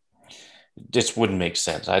just wouldn't make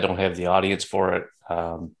sense. I don't have the audience for it.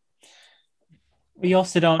 We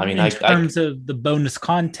also don't, I mean, in terms of the bonus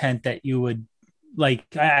content that you would like.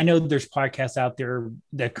 I know there's podcasts out there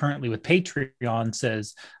that currently with Patreon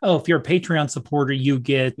says, oh, if you're a Patreon supporter, you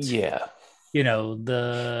get, yeah,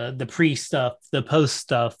 the pre stuff, the post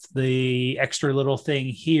stuff, the extra little thing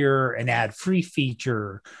here, an ad free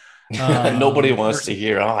feature. Nobody wants to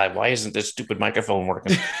hear, oh, why isn't this stupid microphone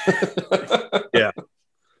working? Yeah.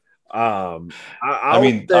 I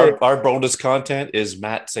mean, our bonus content is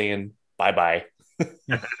Matt saying bye-bye.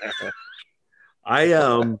 I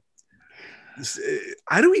don't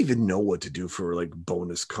even know what to do for like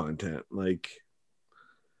bonus content. Like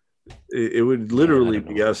it would literally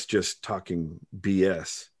be us just talking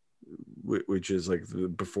BS, which is like the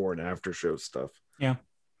before and after show stuff. Yeah.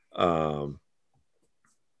 I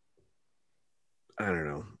don't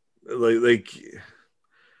know. Like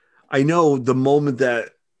I know the moment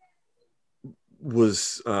that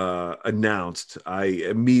was announced, I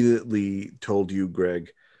immediately told you,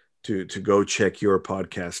 Greg, to go check your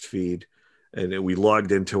podcast feed, and we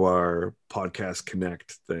logged into our Podcast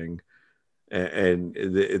Connect thing, and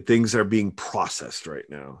things are being processed right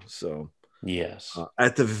now. So yes,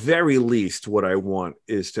 at the very least, what I want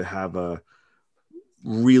is to have a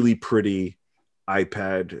really pretty a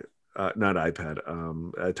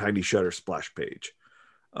Tiny Shutter splash page.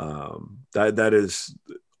 That is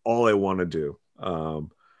all I want to do.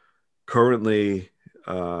 Currently,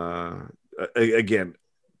 again,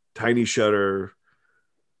 Tiny Shutter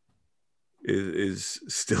is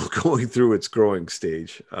still going through its growing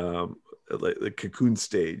stage, like the cocoon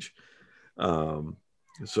stage. So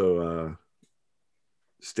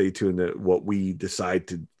stay tuned to what we decide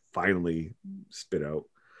to finally spit out.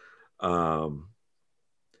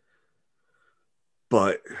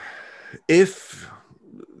 But if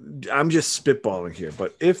I'm just spitballing here,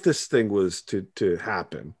 but if this thing was to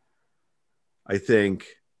happen, I think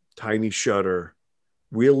Tiny Shutter,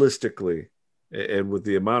 realistically, and with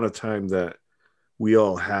the amount of time that we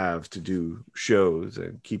all have to do shows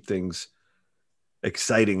and keep things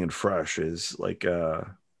exciting and fresh, is like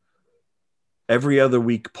every other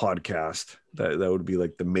week podcast. That would be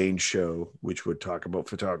like the main show, which would talk about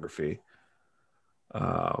photography.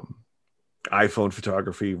 iPhone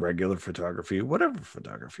photography, regular photography, whatever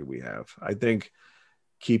photography we have. I think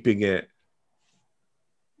keeping it,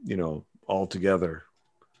 all together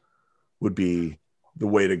would be the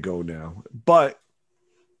way to go now. But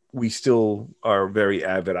we still are very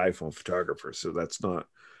avid iPhone photographers, so that's not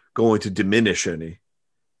going to diminish any.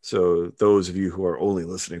 So those of you who are only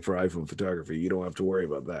listening for iPhone photography, you don't have to worry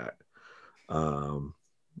about that.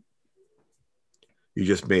 You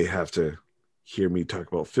just may have to hear me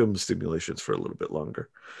talk about film stimulations for a little bit longer.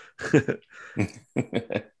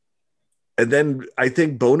 And then I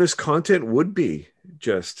think bonus content would be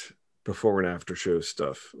just before and after show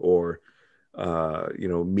stuff, or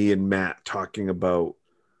me and Matt talking about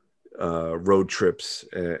road trips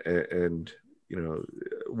and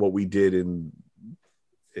what we did in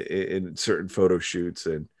certain photo shoots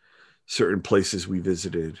and certain places we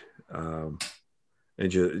visited, and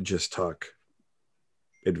just talk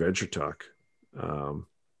adventure talk.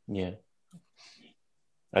 Yeah,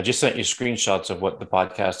 I just sent you screenshots of what the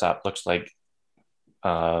podcast app looks like,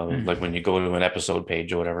 like when you go to an episode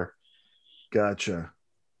page or whatever. Gotcha.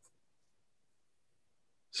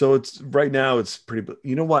 So it's right now it's pretty,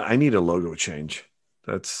 you know what? I need a logo change.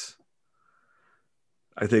 I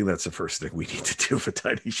think that's the first thing we need to do for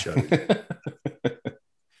Tiny Shutter.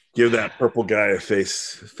 Give that purple guy a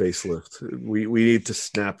facelift. We need to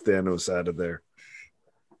snap Thanos out of there.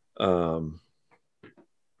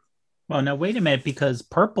 Well, now wait a minute, because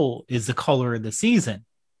purple is the color of the season.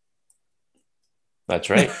 That's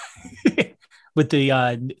right. With the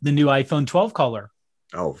new iPhone 12 color.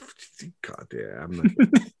 Oh, God, yeah. I'm not.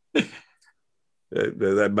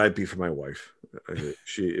 That might be for my wife.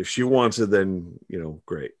 If she wants it, then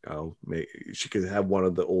great. She could have one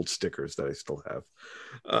of the old stickers that I still have.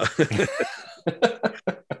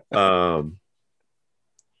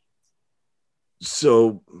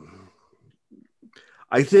 So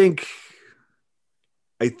I think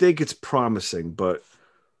it's promising, but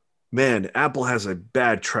man, Apple has a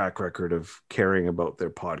bad track record of caring about their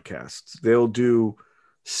podcasts. They'll do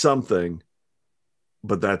something,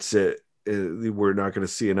 but that's it. We're not going to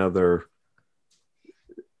see another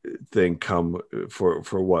thing come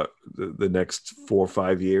for what, the next 4 or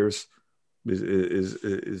 5 years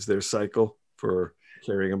is their cycle for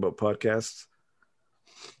caring about podcasts.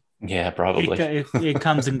 Yeah, probably. It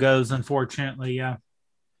comes and goes, unfortunately. Yeah.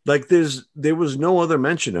 Like there was no other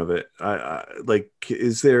mention of it. Like,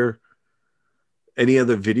 is there any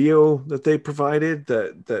other video that they provided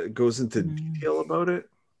that goes into detail about it?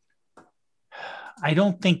 I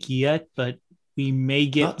don't think yet, but we may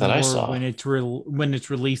get Not that I more saw. when it's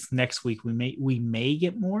released next week. We may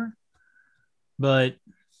get more, but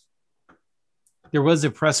there was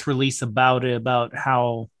a press release about it, about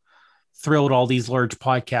how thrilled all these large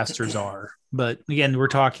podcasters are. But again, we're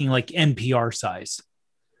talking like NPR size.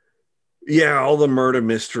 Yeah, all the murder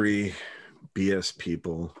mystery BS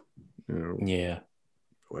people, you know, Yeah.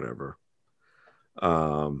 whatever.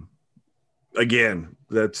 Again,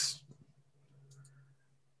 that's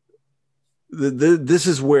this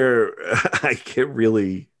is where I get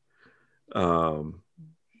really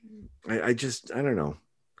I just I don't know.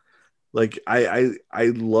 Like I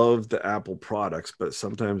love the Apple products, but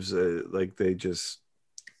sometimes like they just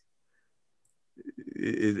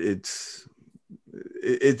it's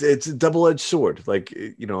a double-edged sword. Like,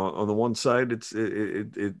 you know, on the one side it's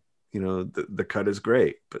it you know, the cut is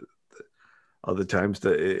great, but other times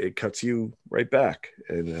it cuts you right back.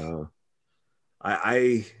 And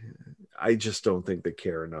I just don't think they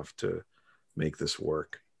care enough to make this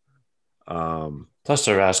work. Plus,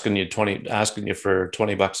 they're asking you for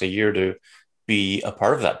 $20 a year to be a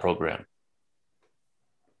part of that program.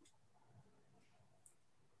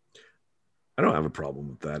 I don't have a problem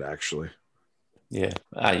with that, actually. Yeah,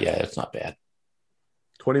 yeah, it's not bad.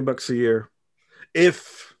 $20 a year,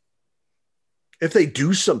 if they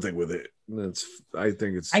do something with it, I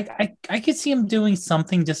think it's. I could see them doing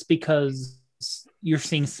something, just because you're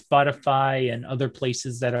seeing Spotify and other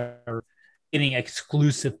places that are getting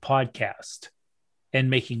exclusive podcast and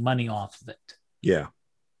making money off of it. Yeah.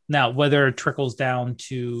 Now, whether it trickles down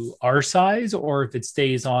to our size or if it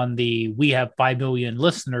stays on we have 5 million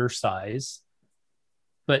listener size.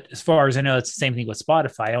 But as far as I know, it's the same thing with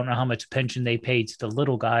Spotify. I don't know how much pension they pay to the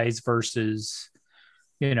little guys versus,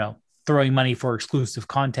 you know, throwing money for exclusive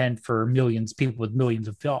content for people with millions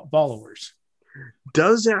of followers.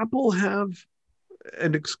 Does Apple have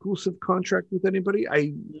an exclusive contract with anybody?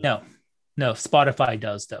 No, Spotify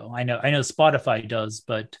does, though. I know Spotify does,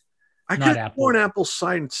 but I not could have Apple. sworn Apple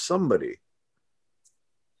signed somebody,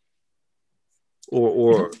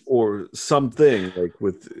 or something like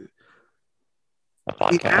with a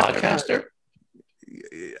podcaster.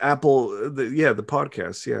 Apple. The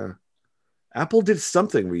podcast. Yeah, Apple did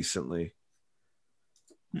something recently.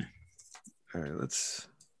 All right, let's.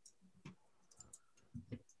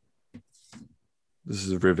 This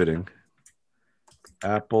is riveting.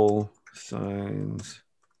 Apple signs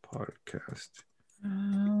podcast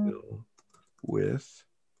deal with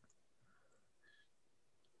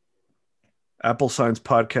Apple signs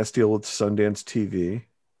podcast deal with Sundance TV.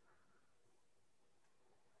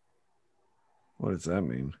 What does that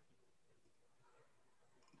mean?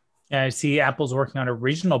 Yeah, I see Apple's working on an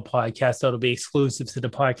original podcast that'll be exclusive to the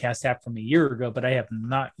podcast app from a year ago, but I have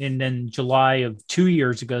not. And then July of 2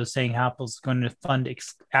 years ago, saying Apple's going to fund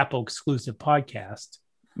Apple exclusive podcast.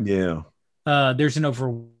 Yeah. There's an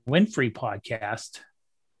Oprah Winfrey podcast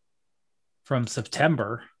from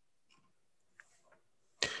September.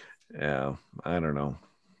 Yeah, I don't know.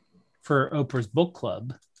 For Oprah's book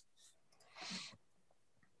club.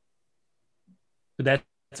 But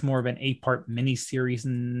that's more of an 8-part miniseries.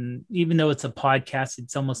 And even though it's a podcast,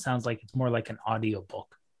 it almost sounds like it's more like an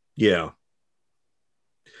audiobook. Yeah.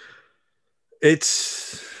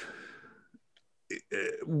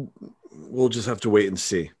 We'll just have to wait and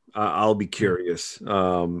see. I'll be curious.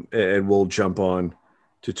 And we'll jump on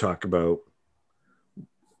to talk about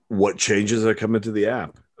what changes are coming to the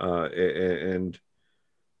app. And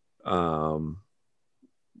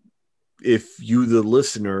if you, the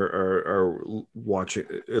listener, are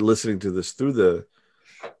listening to this through the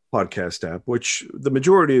podcast app, which the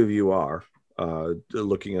majority of you are,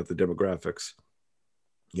 looking at the demographics,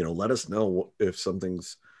 you know, let us know if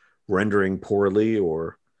something's rendering poorly,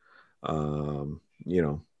 or, you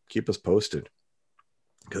know, keep us posted,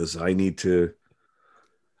 because I need to.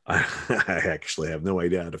 I actually have no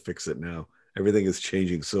idea how to fix it now. Everything is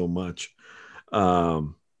changing so much.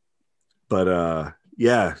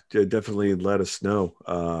 Yeah, definitely let us know.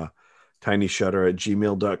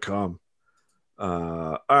 tinyshutter@gmail.com.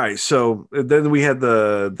 All right. So then we had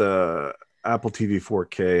the Apple TV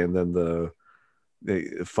 4K, and then the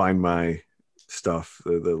Find My stuff,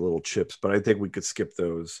 the little chips, but I think we could skip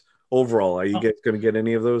those. Overall, are you guys going to get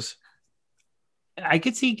any of those? I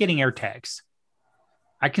could see getting AirTags.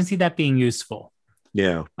 I can see that being useful.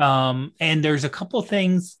 Yeah. And there's a couple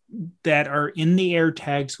things that are in the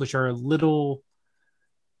AirTags which are a little,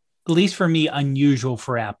 at least for me, unusual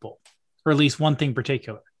for Apple, or at least one thing in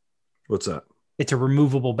particular. What's that? It's a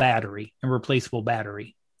removable battery and replaceable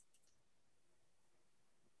battery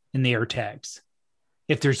in the AirTags.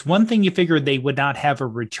 If there's one thing you figured they would not have a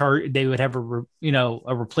recharge, they would have a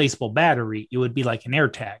replaceable battery. It would be like an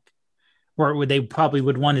AirTag, where they probably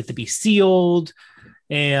would want it to be sealed,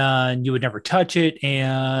 and you would never touch it,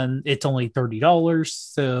 and it's only $30.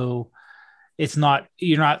 So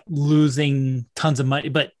you're not losing tons of money,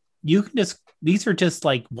 but you can these are just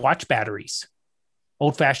like watch batteries,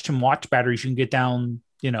 old fashioned watch batteries. You can get down,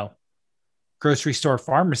 grocery store,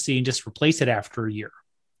 pharmacy, and just replace it after a year.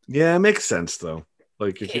 Yeah, it makes sense though.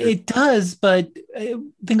 Like it does, but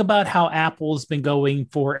think about how Apple's been going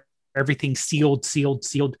for everything sealed.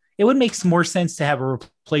 It would make more sense to have a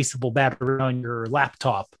replaceable battery on your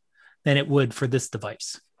laptop than it would for this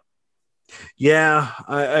device. Yeah,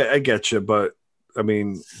 I get you, but I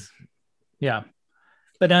mean, yeah,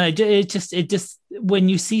 but it just when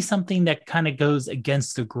you see something that kind of goes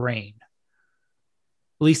against the grain,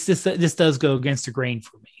 at least this does go against the grain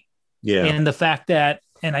for me. Yeah, and the fact that,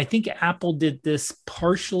 and I think Apple did this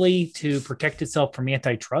partially to protect itself from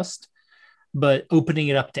antitrust, but opening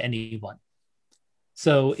it up to anyone.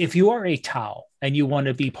 So if you are a TAO and you want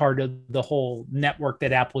to be part of the whole network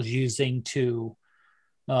that Apple's using to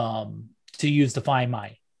use the Find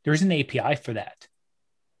My, there's an API for that.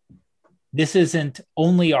 This isn't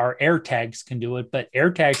only our AirTags can do it, but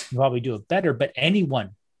AirTags can probably do it better, but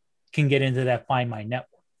anyone can get into that Find My network.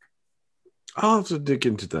 I'll have to dig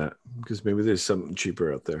into that because maybe there's something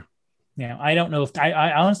cheaper out there. Yeah, I don't know if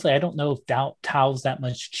I honestly, I don't know if TAO's that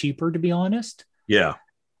much cheaper, to be honest. Yeah.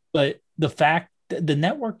 But the fact that the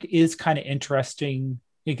network is kind of interesting,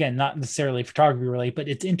 again, not necessarily photography related, but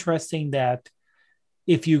it's interesting that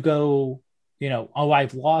if you go,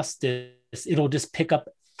 I've lost this, it'll just pick up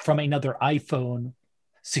from another iPhone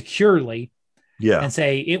securely, and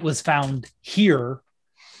say it was found here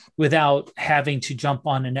without having to jump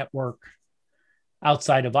on a network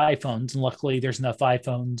outside of iPhones. And luckily there's enough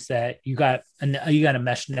iPhones that you got a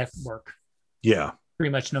mesh network. Yeah.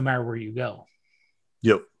 Pretty much no matter where you go.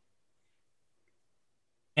 Yep.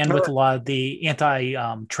 And with a lot of the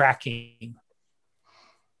anti-tracking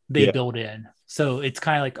they build in. So it's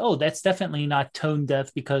kind of like, oh, that's definitely not tone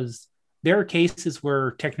deaf, because there are cases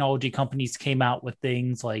where technology companies came out with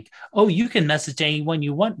things like, oh, you can message anyone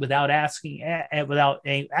you want without asking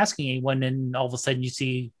anyone. And all of a sudden you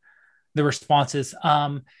see the responses,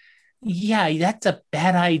 yeah, that's a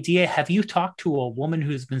bad idea. Have you talked to a woman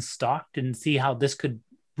who's been stalked and see how this could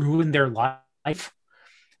ruin their life?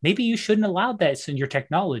 Maybe you shouldn't allow that in your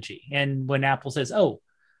technology. And when Apple says, oh,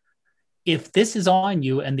 if this is on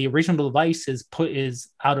you and the original device is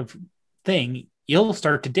out of thing, it'll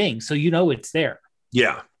start to ding, so it's there.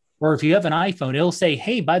 Yeah. Or if you have an iPhone, it'll say,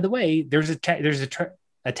 hey, by the way, there's a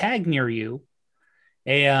tag near you,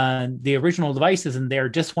 and the original device isn't there.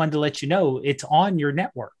 Just wanted to let you know it's on your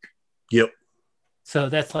network. Yep. So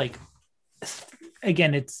that's like,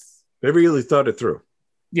 again, they really thought it through.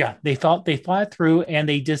 Yeah, they thought it through, and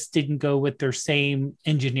they just didn't go with their same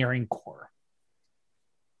engineering core.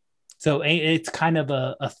 So it's kind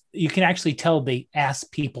of you can actually tell they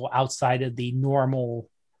ask people outside of the normal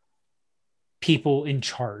people in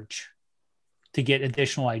charge to get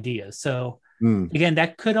additional ideas. So again,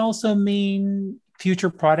 that could also mean future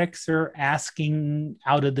products are asking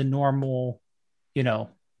out of the normal,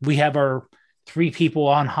 we have our 3 people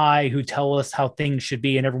on high who tell us how things should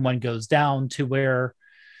be, and everyone goes down to where,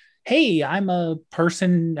 hey, I'm a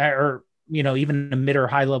person, or, even a mid or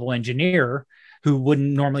high level engineer who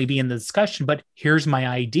wouldn't normally be in the discussion, but here's my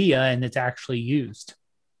idea, and it's actually used.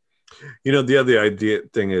 The other idea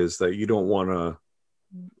thing is that you don't want a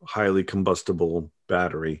highly combustible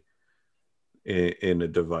battery in a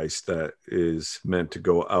device that is meant to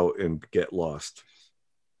go out and get lost.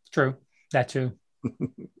 True. That too.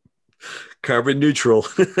 Carbon neutral.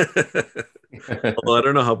 Well, I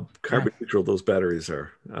don't know how carbon neutral those batteries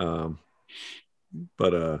are.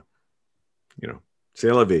 But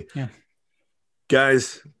c'est la vie. Yeah.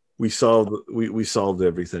 Guys, we solved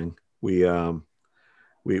everything. We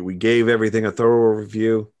gave everything a thorough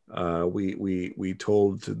review. We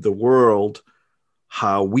told the world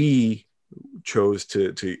how we chose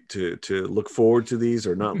to look forward to these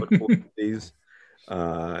or not look forward to these,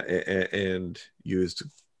 and used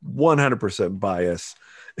 100% bias,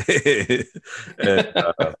 and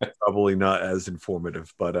probably not as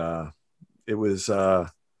informative, but it was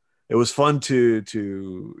fun to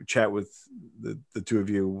chat with the two of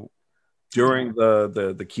you during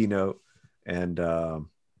the keynote, and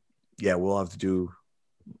we'll have to do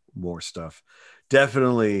more stuff.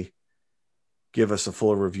 Definitely give us a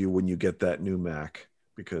full review when you get that new Mac,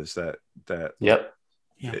 because that yep,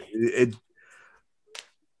 Yeah.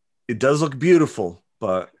 It does look beautiful,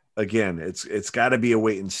 but again, it's got to be a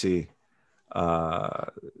wait and see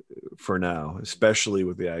for now, especially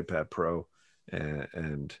with the iPad Pro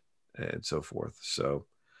and so forth. So,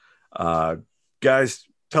 guys,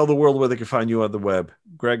 tell the world where they can find you on the web.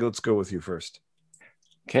 Greg, let's go with you first.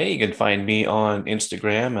 Okay, you can find me on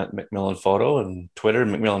Instagram at Macmillan Photo and Twitter,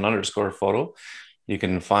 Macmillan_photo. You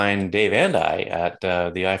can find Dave and I at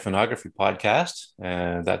the iPhoneography podcast,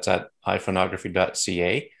 and that's at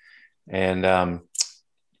iPhoneography.ca. And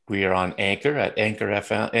we are on Anchor at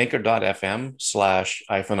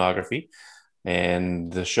anchor.fm/iPhoneography.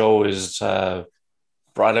 And the show is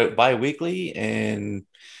brought out bi-weekly, and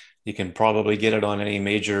you can probably get it on any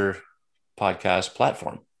major podcast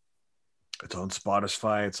platform. It's on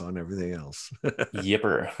Spotify. It's on everything else.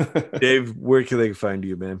 Yipper. Dave, where can they find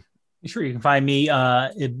you, man? Sure, you can find me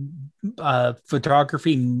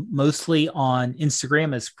photography mostly on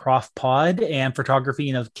Instagram as Prof Pod, and photography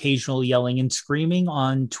and occasional yelling and screaming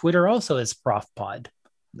on Twitter also as Prof Pod.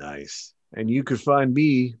 Nice. And you could find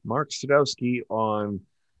me, Mark Sadowski, on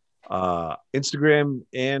Instagram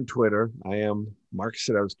and Twitter. I am Mark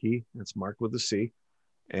Sadowski. That's Mark with a C.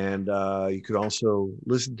 And you could also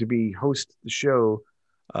listen to me host the show,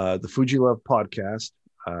 the Fuji Love Podcast.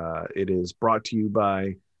 It is brought to you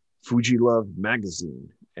by Fuji Love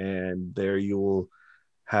Magazine. And there you will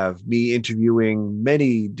have me interviewing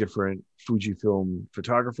many different Fujifilm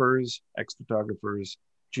photographers, X-photographers,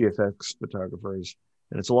 GFX photographers,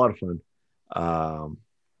 and it's a lot of fun.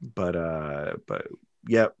 But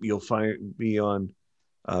yeah, you'll find me on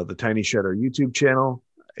the Tiny Shutter YouTube channel.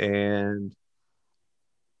 And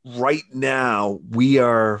right now we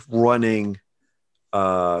are running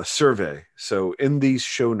a survey. So in these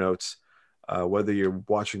show notes, whether you're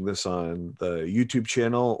watching this on the YouTube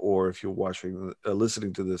channel or if you're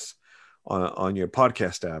listening to this on your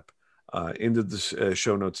podcast app, into the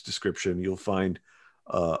show notes description, you'll find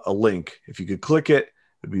a link. If you could click it,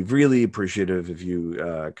 it'd be really appreciative if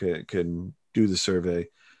you can do the survey,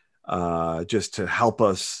 just to help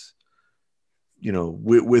us,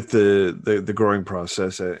 with the growing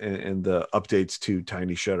process and the updates to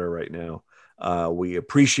Tiny Shutter right now. We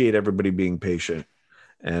appreciate everybody being patient,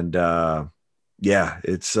 and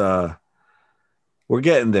it's we're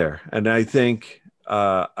getting there. And I think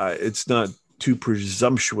it's not too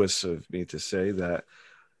presumptuous of me to say that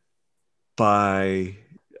by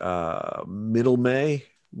middle May,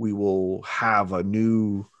 we will have a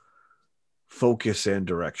new focus and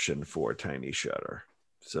direction for Tiny Shutter.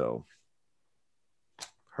 So,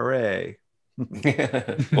 hooray.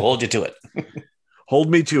 We'll hold you to it. Hold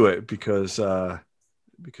me to it because it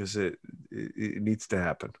needs to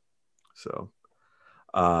happen. So,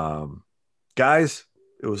 guys,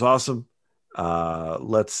 it was awesome.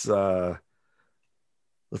 Let's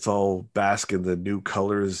all bask in the new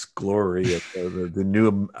colors glory of the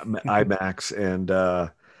new IMAX, and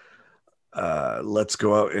let's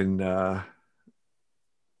go out and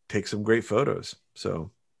take some great photos.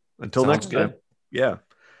 So until Sounds next time, good. yeah,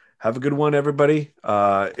 have a good one, everybody.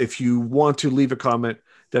 If you want to leave a comment,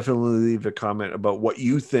 definitely leave a comment about what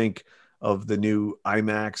you think of the new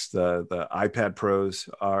IMAX, the iPad Pros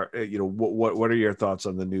are. What are your thoughts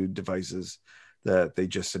on the new devices that they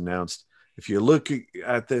just announced? If you're looking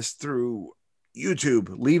at this through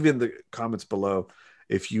YouTube, leave in the comments below.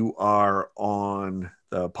 If you are on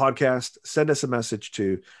the podcast, send us a message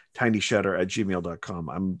to tinyshutter@gmail.com.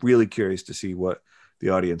 I'm really curious to see what the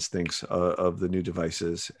audience thinks of the new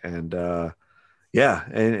devices, and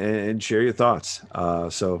and share your thoughts.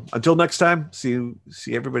 So until next time, see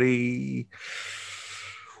everybody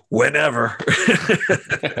whenever.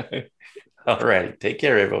 All right. Take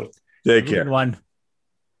care, everyone. Take care. Good one.